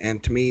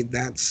 And to me,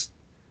 that's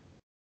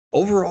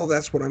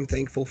what I'm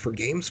thankful for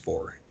games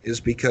for, is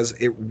because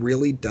it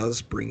really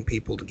does bring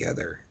people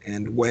together.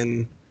 And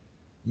when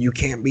you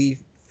can't be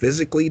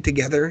physically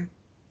together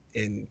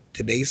in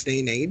today's day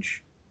and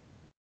age,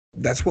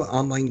 that's what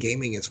online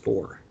gaming is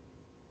for.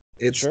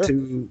 It's Sure.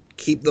 to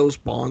keep those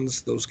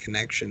bonds, those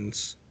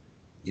connections,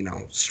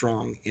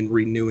 strong and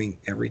renewing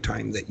every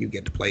time that you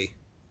get to play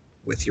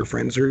with your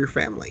friends or your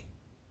family.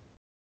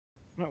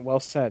 Well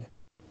said.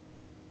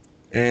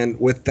 And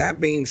with that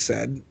being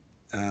said,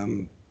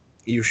 um,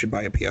 you should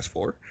buy a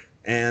PS4.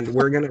 And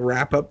we're going to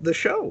wrap up the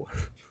show.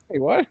 Hey,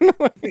 what?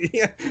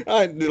 Yeah,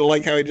 I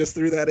like how I just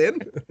threw that in.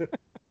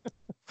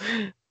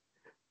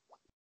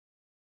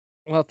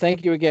 Well,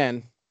 thank you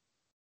again.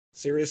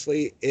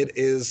 Seriously, it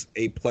is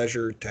a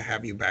pleasure to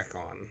have you back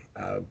on.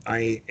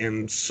 I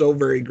am so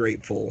very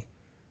grateful.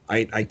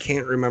 I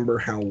can't remember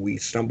how we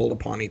stumbled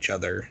upon each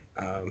other,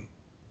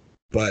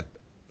 but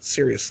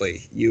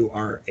seriously, you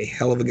are a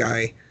hell of a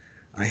guy.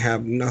 I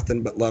have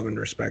nothing but love and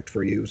respect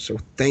for you. So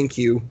thank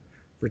you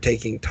for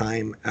taking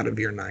time out of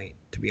your night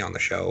to be on the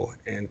show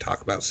and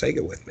talk about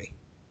Sega with me.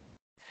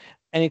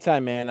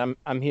 Anytime, man.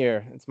 I'm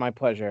here. It's my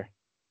pleasure.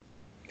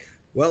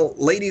 Well,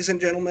 ladies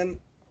and gentlemen,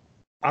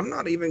 I'm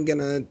not even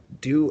gonna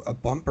do a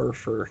bumper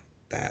for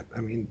that. I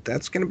mean,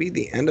 that's gonna be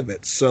the end of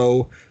it.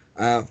 So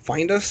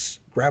find us,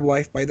 Grab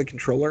Life by the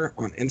Controller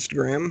on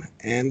Instagram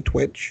and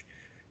Twitch,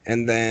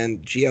 and then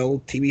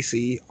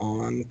GLTBC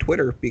on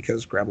Twitter,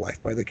 because Grab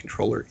Life by the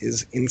Controller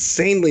is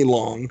insanely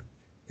long,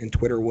 and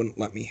Twitter wouldn't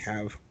let me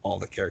have all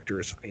the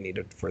characters I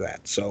needed for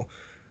that. So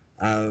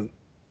uh,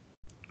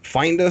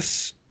 find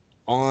us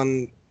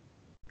on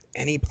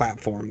any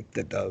platform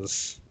that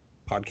does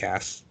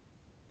podcasts.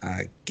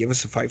 Give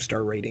us a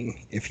 5-star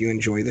rating if you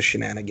enjoy the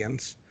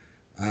shenanigans.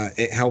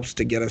 It helps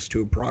to get us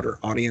to a broader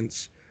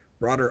audience.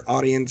 Broader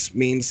audience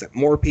means that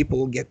more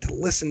people get to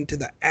listen to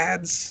the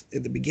ads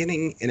at the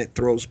beginning, and it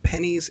throws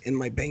pennies in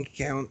my bank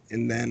account,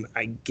 and then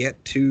I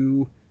get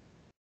to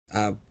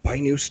buy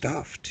new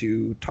stuff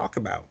to talk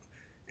about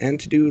and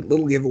to do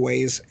little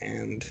giveaways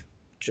and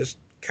just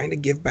kind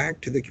of give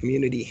back to the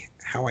community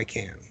how I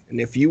can.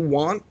 And if you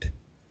want,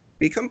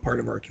 become part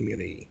of our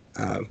community.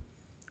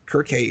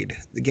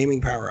 Kirkade, the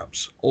Gaming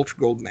Power-Ups, Ultra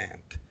Golden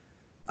Ant,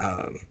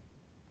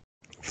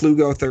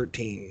 Flugo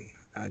 13,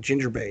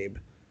 Ginger Babe,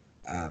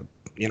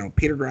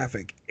 Peter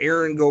Graphic,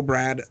 Aaron Go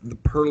Brad, the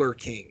Perler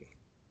King.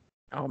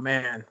 Oh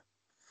man.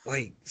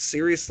 Like,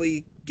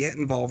 seriously, get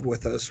involved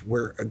with us.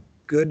 We're a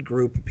good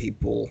group of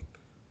people.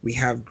 We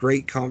have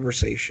great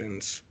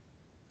conversations.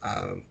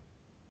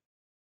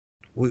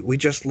 We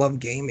just love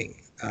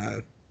gaming.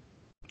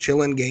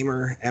 Chillin'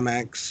 Gamer,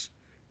 MX,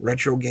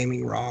 Retro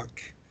Gaming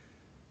Rock.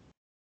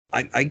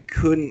 I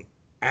couldn't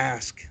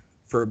ask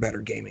for a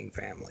better gaming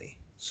family.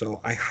 So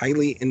I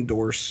highly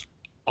endorse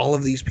all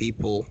of these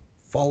people.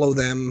 Follow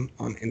them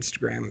on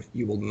Instagram.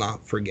 You will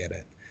not forget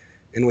it.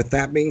 And with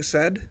that being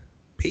said,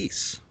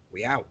 peace.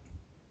 We out.